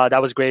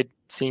that was great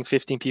seeing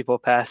 15 people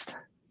passed.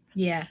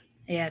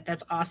 Yeah,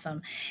 that's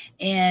awesome.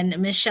 And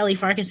Miss Shelley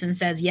Farquharson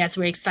says, yes,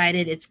 we're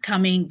excited. It's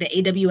coming. The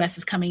AWS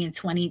is coming in the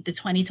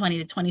 2020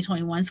 to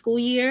 2021 school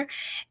year.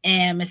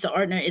 And Mr.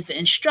 Ortner is the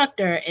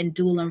instructor and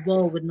dual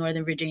enrolled with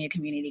Northern Virginia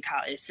Community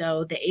College.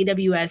 So the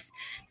AWS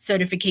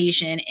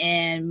certification,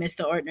 and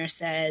Mr. Ortner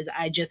says,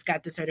 I just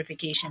got the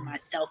certification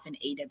myself in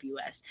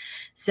AWS.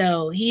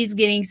 So he's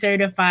getting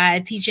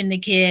certified, teaching the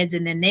kids,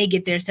 and then they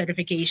get their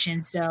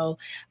certification. So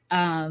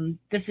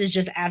this is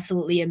just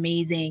absolutely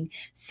amazing.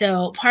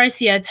 So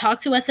Parsia,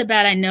 talk to us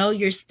about, I know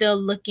you're still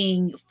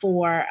looking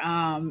for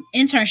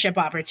internship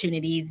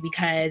opportunities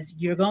because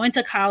you're going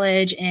to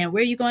college. And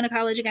where are you going to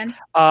college again?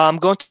 I'm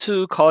going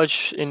to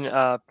college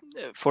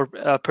for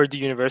Purdue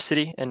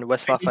University in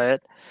West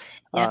Lafayette,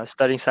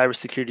 studying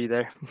cybersecurity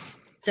there.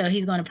 So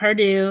he's going to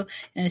Purdue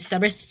and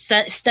study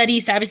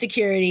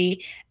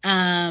cybersecurity.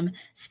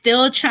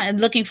 Still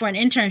looking for an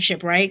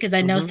internship, right? Because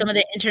I know some of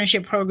the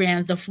internship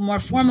programs, the more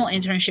formal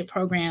internship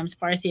programs,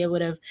 Parsia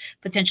would have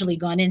potentially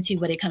gone into,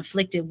 but it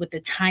conflicted with the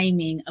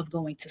timing of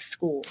going to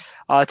school.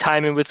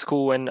 Timing with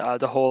school and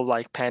the whole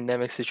like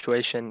pandemic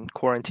situation,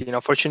 quarantine.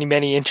 Unfortunately,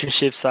 many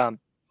internships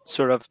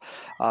sort of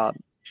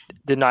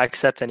did not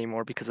accept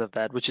anymore because of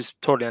that, which is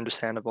totally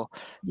understandable.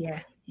 Yeah.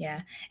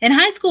 And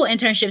high school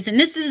internships, and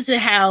this is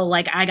how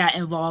I got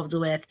involved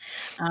with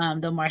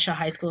the Marshall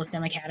High School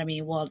STEM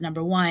Academy. Well,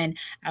 number one,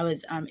 I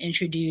was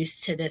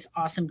introduced to this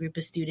awesome group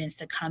of students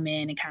to come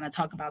in and kind of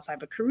talk about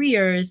cyber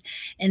careers,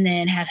 and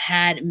then have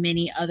had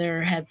many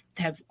other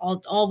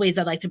always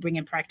I'd like to bring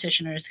in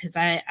practitioners, because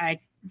I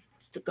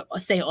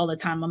say all the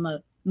time I'm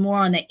more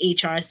on the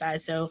HR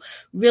side. So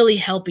really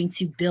helping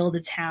to build the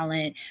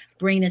talent,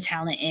 bring the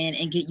talent in,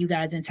 and get you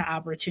guys into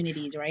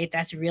opportunities, right?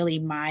 That's really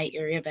my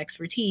area of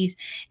expertise.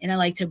 And I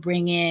like to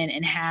bring in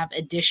and have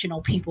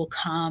additional people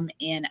come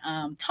and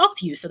talk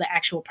to you. So the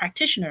actual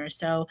practitioners.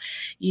 So,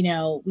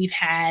 we've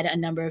had a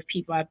number of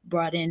people. I've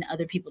brought in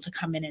other people to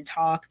come in and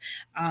talk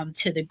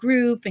to the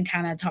group and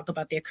kind of talk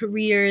about their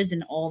careers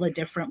and all the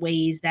different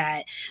ways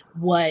that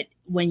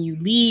when you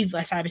leave a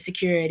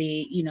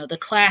cybersecurity, the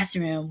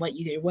classroom, what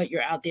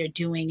you're out there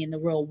doing in the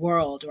real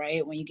world,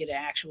 right? When you get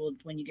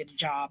a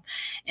job.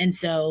 And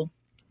so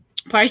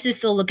Parsia is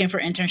still looking for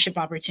internship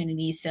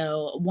opportunities.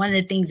 So one of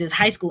the things is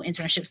high school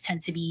internships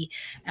tend to be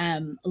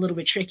a little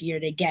bit trickier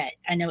to get.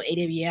 I know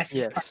AWS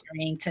is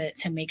partnering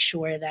to make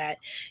sure that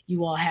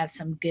you all have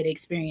some good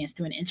experience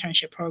through an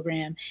internship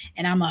program.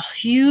 And I'm a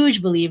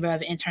huge believer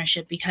of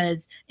internships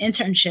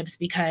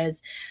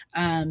because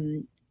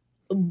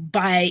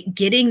by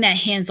getting that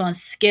hands-on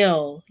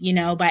skill,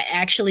 by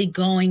actually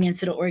going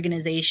into the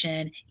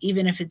organization,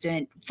 even if it's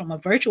from a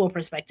virtual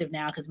perspective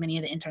now, because many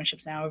of the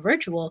internships now are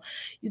virtual,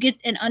 you get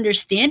an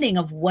understanding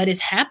of what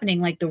is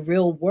happening, like the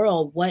real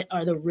world, what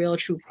are the real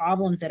true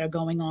problems that are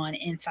going on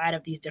inside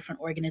of these different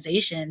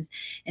organizations,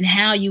 and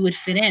how you would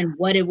fit in,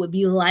 what it would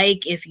be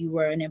like if you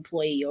were an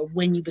employee or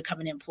when you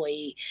become an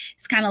employee.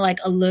 It's kind of like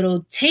a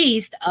little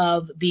taste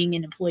of being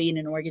an employee in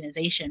an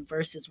organization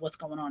versus what's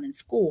going on in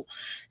school.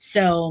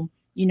 So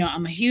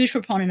I'm a huge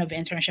proponent of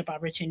internship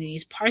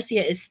opportunities.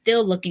 Parsia is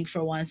still looking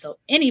for one. So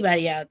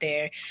anybody out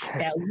there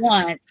that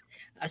wants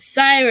a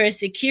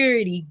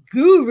cybersecurity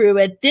guru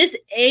at this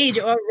age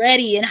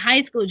already in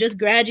high school, just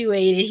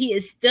graduated, he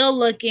is still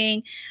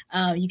looking.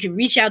 You can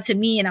reach out to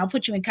me and I'll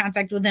put you in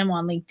contact with him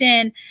on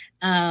LinkedIn.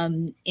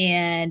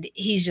 And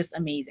he's just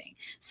amazing.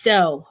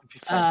 So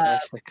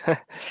fantastic.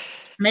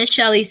 Ms.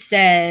 Shelley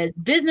says,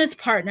 business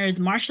partners,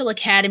 Marshall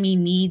Academy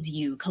needs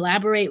you.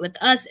 Collaborate with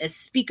us as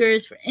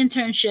speakers for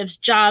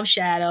internships, job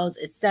shadows,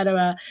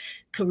 etc.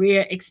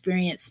 Career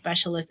experience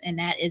specialist. And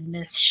that is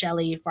Ms.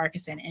 Shelley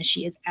Farquharson. And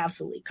she is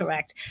absolutely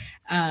correct.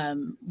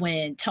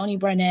 When Tony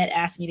Barnett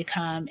asked me to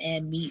come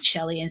and meet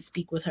Shelley and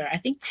speak with her, I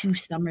think 2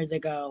 summers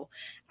ago,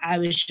 I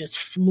was just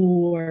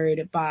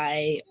floored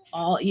by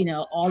all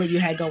that you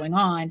had going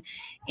on.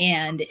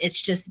 And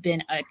it's just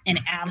been an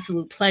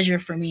absolute pleasure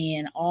for me.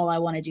 And all I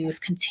want to do is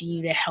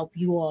continue to help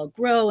you all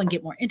grow and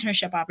get more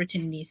internship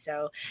opportunities.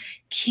 So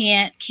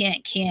can't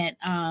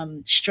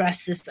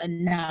stress this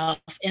enough.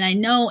 And I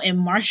know in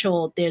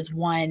Marshall,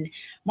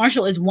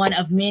 Marshall is one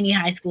of many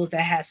high schools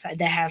that have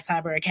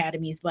cyber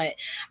academies, but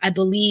I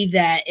believe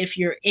that if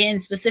you're in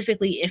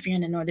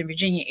the Northern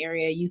Virginia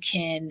area, you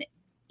can,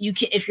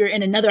 if you're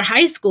in another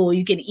high school,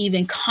 you can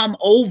even come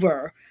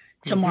over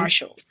to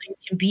Marshall. So you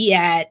can be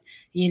at,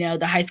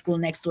 the high school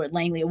next door at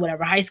Langley or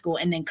whatever high school,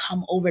 and then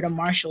come over to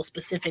Marshall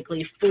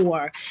specifically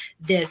for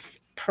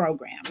this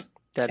program.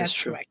 That's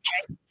true. Correct,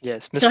 right?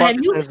 Yes. Ms. So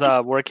Watkins'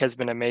 work has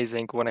been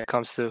amazing when it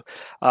comes to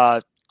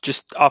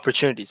just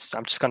opportunities.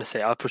 I'm just going to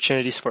say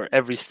opportunities for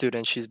every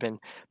student. She's been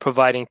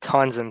providing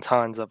tons and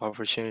tons of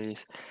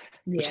opportunities,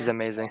 which is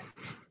amazing.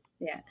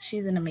 Yeah,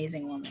 she's an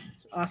amazing woman.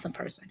 Awesome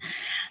person.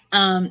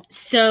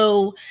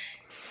 So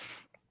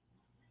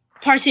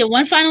Parsia,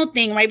 one final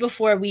thing right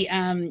before we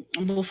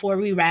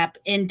wrap,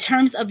 in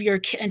terms of the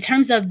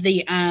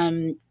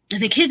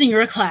kids in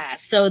your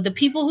class. So the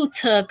people who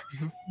took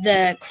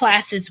the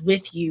classes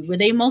with you, were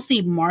they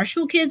mostly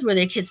Marshall kids? Were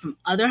they kids from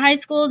other high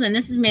schools? And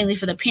this is mainly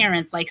for the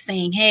parents, like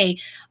saying, hey,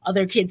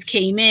 other kids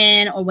came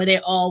in, or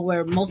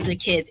were most of the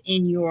kids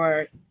in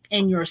your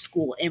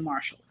school in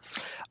Marshall?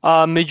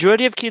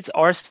 Majority of kids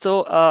are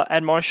still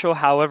at Marshall.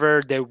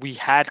 However, we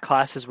had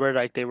classes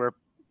where they were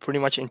pretty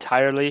much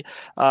entirely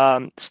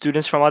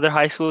students from other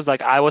high schools.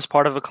 Like I was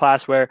part of a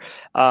class where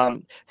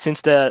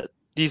since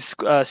these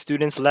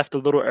students left a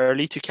little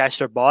early to catch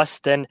their bus,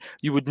 then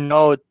you would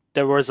know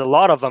there was a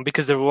lot of them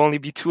because there would only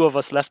be 2 of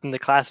us left in the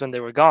class when they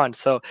were gone.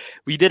 So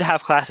we did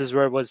have classes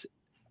where it was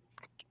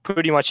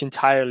pretty much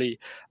entirely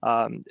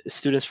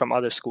students from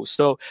other schools.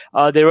 So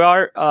there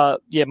are,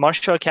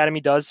 Marshall Academy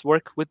does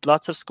work with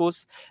lots of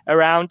schools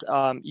around,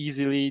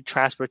 easily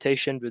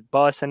transportation with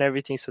bus and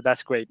everything. So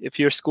that's great. If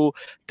your school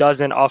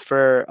doesn't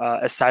offer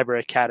a cyber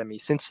academy,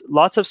 since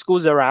lots of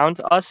schools around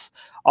us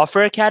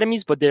offer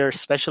academies, but they're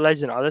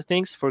specialized in other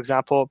things. For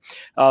example,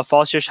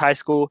 Falls Church High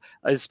School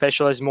is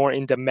specialized more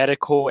in the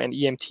medical and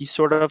EMT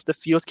sort of the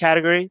field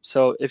category.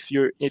 So if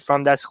you're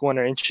from that school and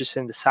are interested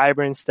in the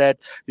cyber instead,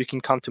 you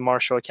can come to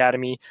Marshall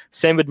Academy.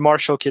 Same with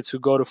Marshall kids who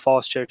go to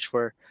Falls Church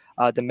for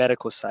the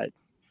medical side.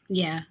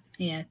 Yeah,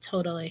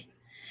 totally.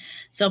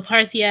 So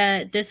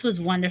Parsia, this was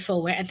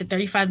wonderful. We're at the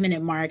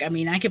 35-minute mark. I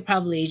mean, I could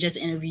probably just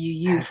interview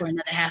you for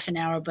another half an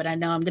hour, but I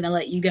know I'm going to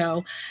let you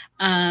go.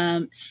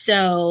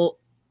 So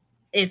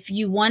if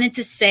you wanted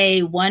to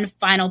say one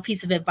final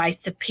piece of advice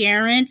to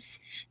parents,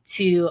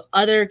 to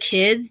other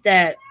kids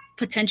that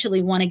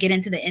potentially want to get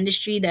into the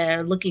industry, that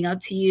are looking up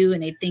to you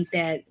and they think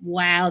that,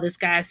 wow, this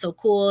guy's so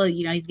cool.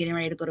 He's getting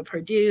ready to go to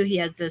Purdue.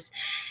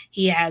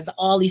 He has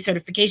all these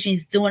certifications.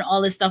 He's doing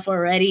all this stuff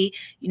already.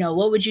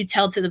 What would you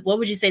say to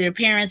the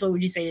parents? What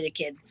would you say to the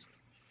kids?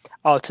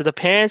 Oh, to the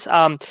parents,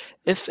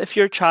 if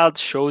your child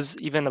shows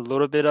even a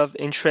little bit of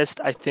interest,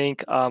 I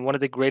think one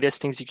of the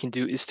greatest things you can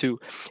do is to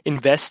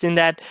invest in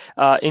that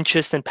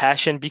interest and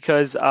passion,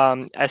 because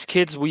as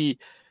kids,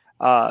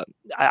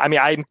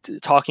 I'm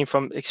talking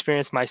from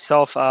experience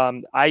myself.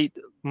 I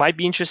might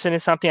be interested in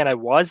something, and I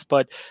was,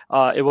 but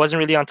it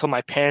wasn't really until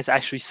my parents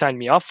actually signed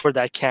me up for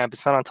that camp.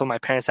 It's not until my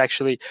parents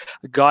actually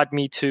got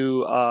me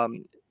to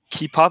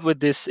keep up with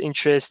this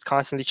interest,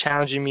 constantly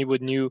challenging me with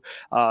new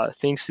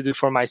things to do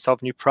for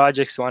myself, new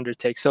projects to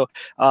undertake. So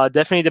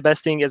definitely the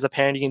best thing as a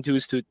parent you can do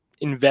is to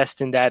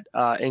invest in that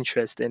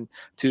interest,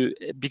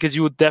 because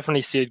you will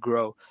definitely see it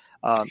grow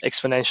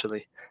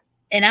exponentially.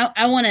 And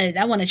I want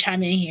to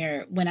chime in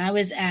here. When I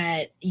was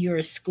at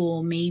your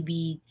school,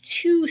 maybe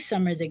 2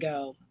 summers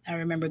ago, I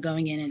remember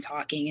going in and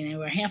talking, and there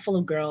were a handful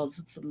of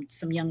girls,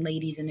 some young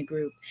ladies in the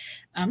group.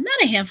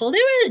 Not a handful; they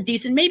were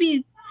decent,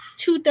 maybe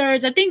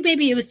 2/3. I think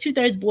maybe it was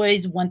 2/3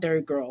 boys,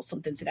 1/3 girls,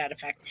 something to that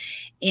effect.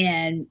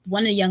 And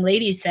one of the young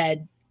ladies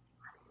said,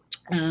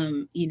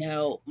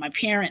 my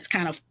parents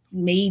kind of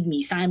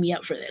sign me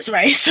up for this,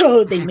 right?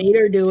 So they made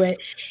her do it.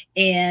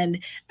 And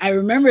I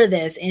remember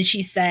this, and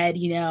she said,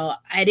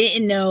 I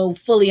didn't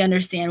fully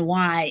understand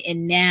why.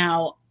 And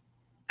now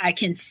I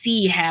can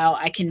see how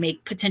I can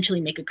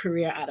potentially make a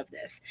career out of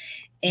this.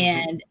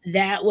 And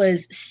that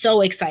was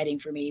so exciting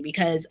for me,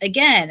 because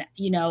again,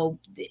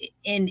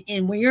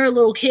 and when you're a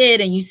little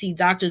kid and you see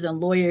doctors and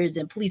lawyers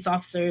and police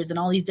officers and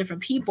all these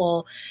different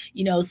people,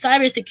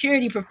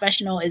 cybersecurity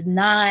professional is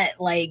not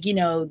like,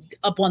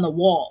 up on the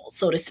wall,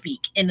 so to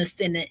speak, in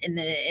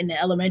the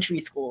elementary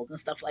schools and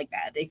stuff like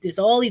that. There's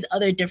all these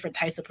other different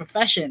types of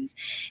professions,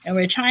 and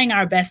we're trying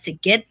our best to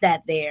get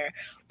that there.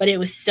 But it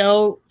was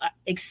so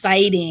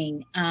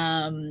exciting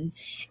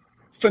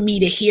for me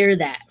to hear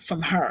that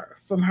from her,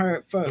 for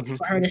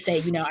her to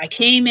say, I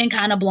came in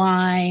kind of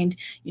blind,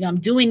 I'm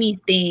doing these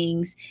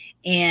things,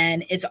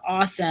 and it's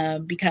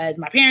awesome because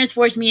my parents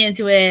forced me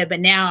into it, but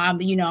now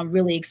I'm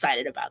really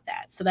excited about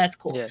that. So that's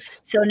cool.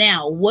 Yes. So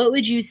now, what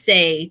would you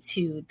say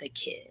to the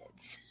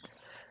kids?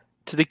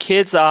 To the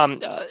kids,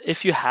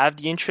 if you have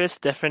the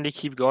interest, definitely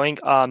keep going.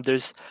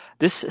 This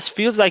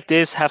feels like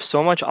this have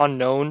so much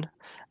unknown,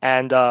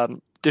 and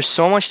there's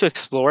so much to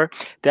explore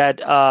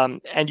that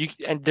and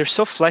they're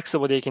so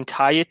flexible they can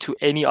tie it to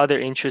any other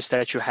interest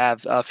that you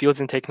have,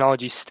 fields in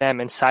technology, STEM,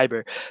 and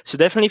cyber. So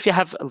definitely, if you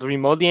have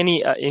remotely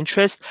any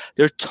interest,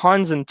 there are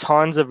tons and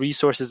tons of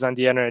resources on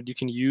the internet you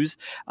can use,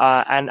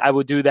 and I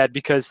would do that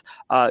because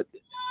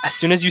as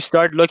soon as you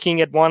start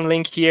looking at one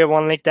link here,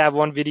 one link that,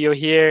 one video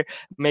here,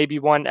 maybe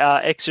one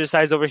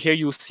exercise over here,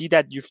 you'll see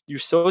that you're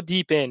so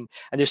deep in,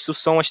 and there's still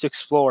so much to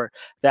explore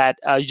that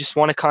you just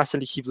want to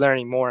constantly keep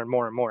learning more and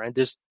more and more. And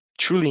there's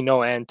truly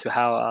no end to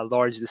how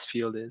large this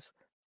field is.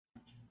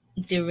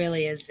 There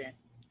really isn't.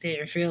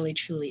 There really,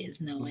 truly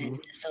is no end.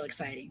 It's so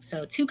exciting.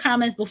 So 2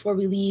 comments before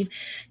we leave.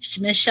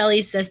 Miss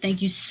Shelley says,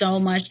 thank you so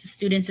much. The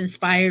students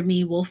inspired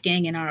me,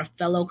 Wolfgang, and our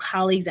fellow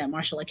colleagues at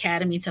Marshall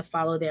Academy to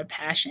follow their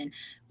passion.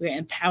 We're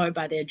empowered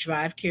by their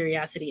drive,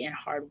 curiosity, and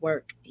hard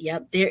work.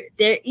 Yep,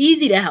 they're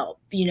easy to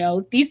help.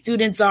 These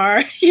students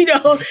are,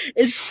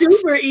 it's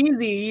super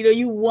easy.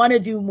 You want to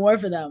do more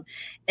for them.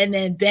 And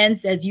then Ben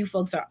says, you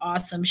folks are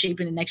awesome,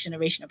 shaping the next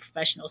generation of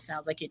professionals.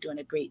 Sounds like you're doing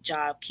a great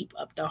job. Keep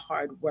up the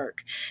hard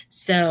work.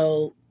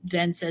 So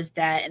Ben says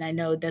that, and I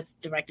know that's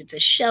directed to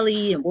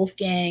Shelley and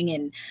Wolfgang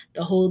and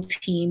the whole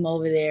team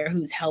over there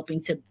who's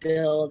helping to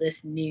build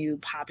this new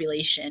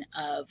population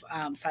of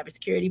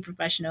cybersecurity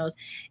professionals.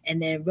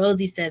 And then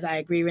Rosie says, I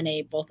agree,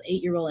 Renee, both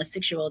 8-year-old and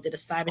 6-year-old did a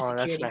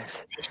cybersecurity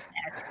presentation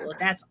at school.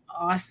 That's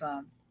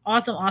awesome.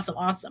 Awesome, awesome,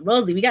 awesome.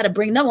 Rosie, we got to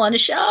bring them on the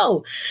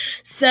show.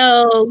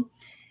 So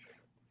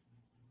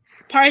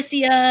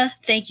Parsia,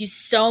 thank you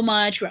so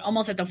much. We're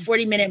almost at the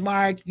 40-minute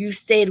mark. You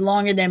stayed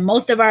longer than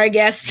most of our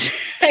guests.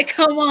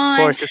 Come on.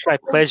 Of course, it's my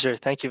pleasure.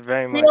 Thank you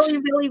very much. Really,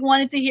 really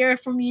wanted to hear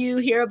from you,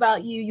 hear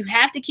about you. You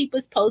have to keep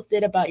us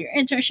posted about your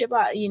internship.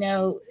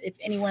 If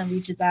anyone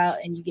reaches out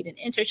and you get an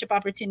internship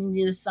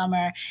opportunity this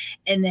summer,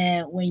 and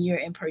then when you're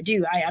in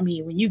Purdue,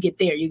 when you get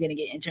there, you're going to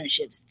get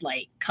internships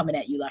like coming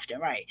at you left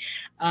and right.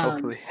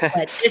 Hopefully.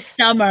 But this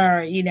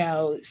summer,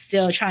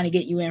 still trying to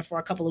get you in for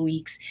a couple of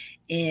weeks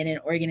in an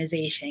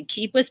organization.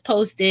 Keep us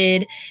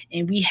posted,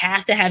 and we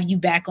have to have you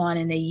back on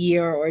in a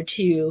year or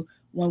two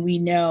when we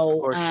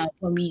know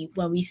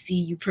when we see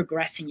you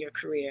progress in your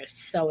career.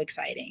 So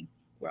exciting.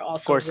 We're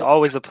also, of course,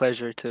 always a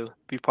pleasure to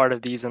be part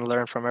of these and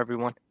learn from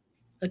everyone.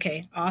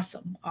 Okay,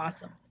 awesome. All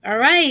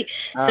right.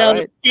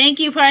 Thank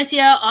you,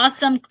 Parsia.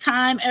 Awesome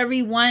time,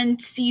 everyone.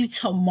 See you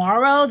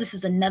tomorrow. This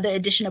is another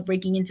edition of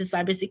Breaking Into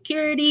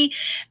Cybersecurity.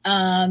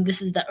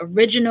 This is the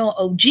original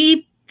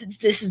OG.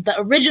 This is the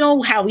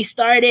original, how we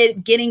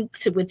started getting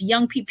to with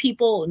young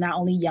people, not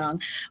only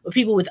young, but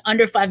people with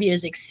under 5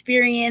 years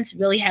experience,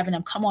 really having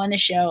them come on the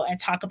show and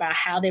talk about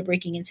how they're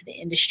breaking into the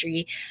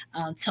industry.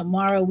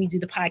 Tomorrow, we do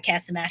the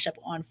podcast and mashup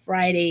on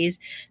Fridays.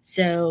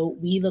 So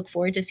we look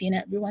forward to seeing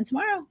everyone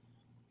tomorrow.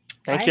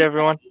 Thank you,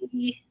 everyone.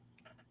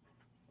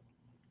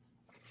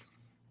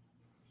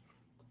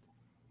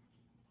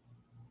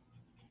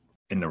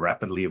 In the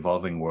rapidly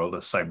evolving world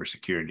of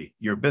cybersecurity,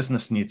 your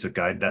business needs a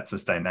guide that's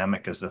as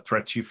dynamic as the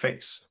threats you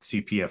face.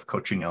 CPF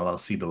Coaching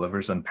LLC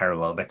delivers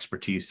unparalleled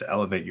expertise to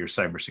elevate your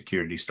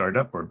cybersecurity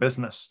startup or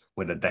business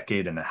with a 1.5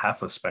 decades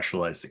of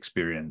specialized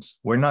experience.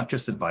 We're not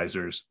just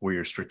advisors, we're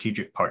your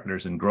strategic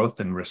partners in growth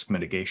and risk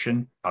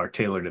mitigation. Our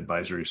tailored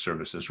advisory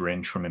services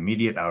range from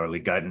immediate hourly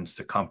guidance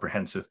to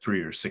comprehensive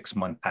 3 or 6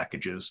 month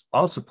packages,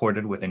 all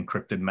supported with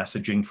encrypted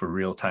messaging for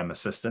real-time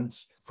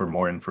assistance. For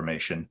more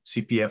information,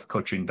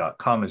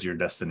 cpfcoaching.com is your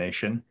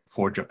destination.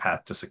 Forge a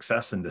path to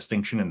success and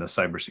distinction in the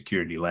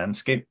cybersecurity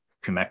landscape.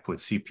 Connect with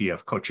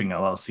CPF Coaching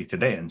LLC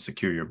today and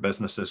secure your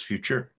business's future.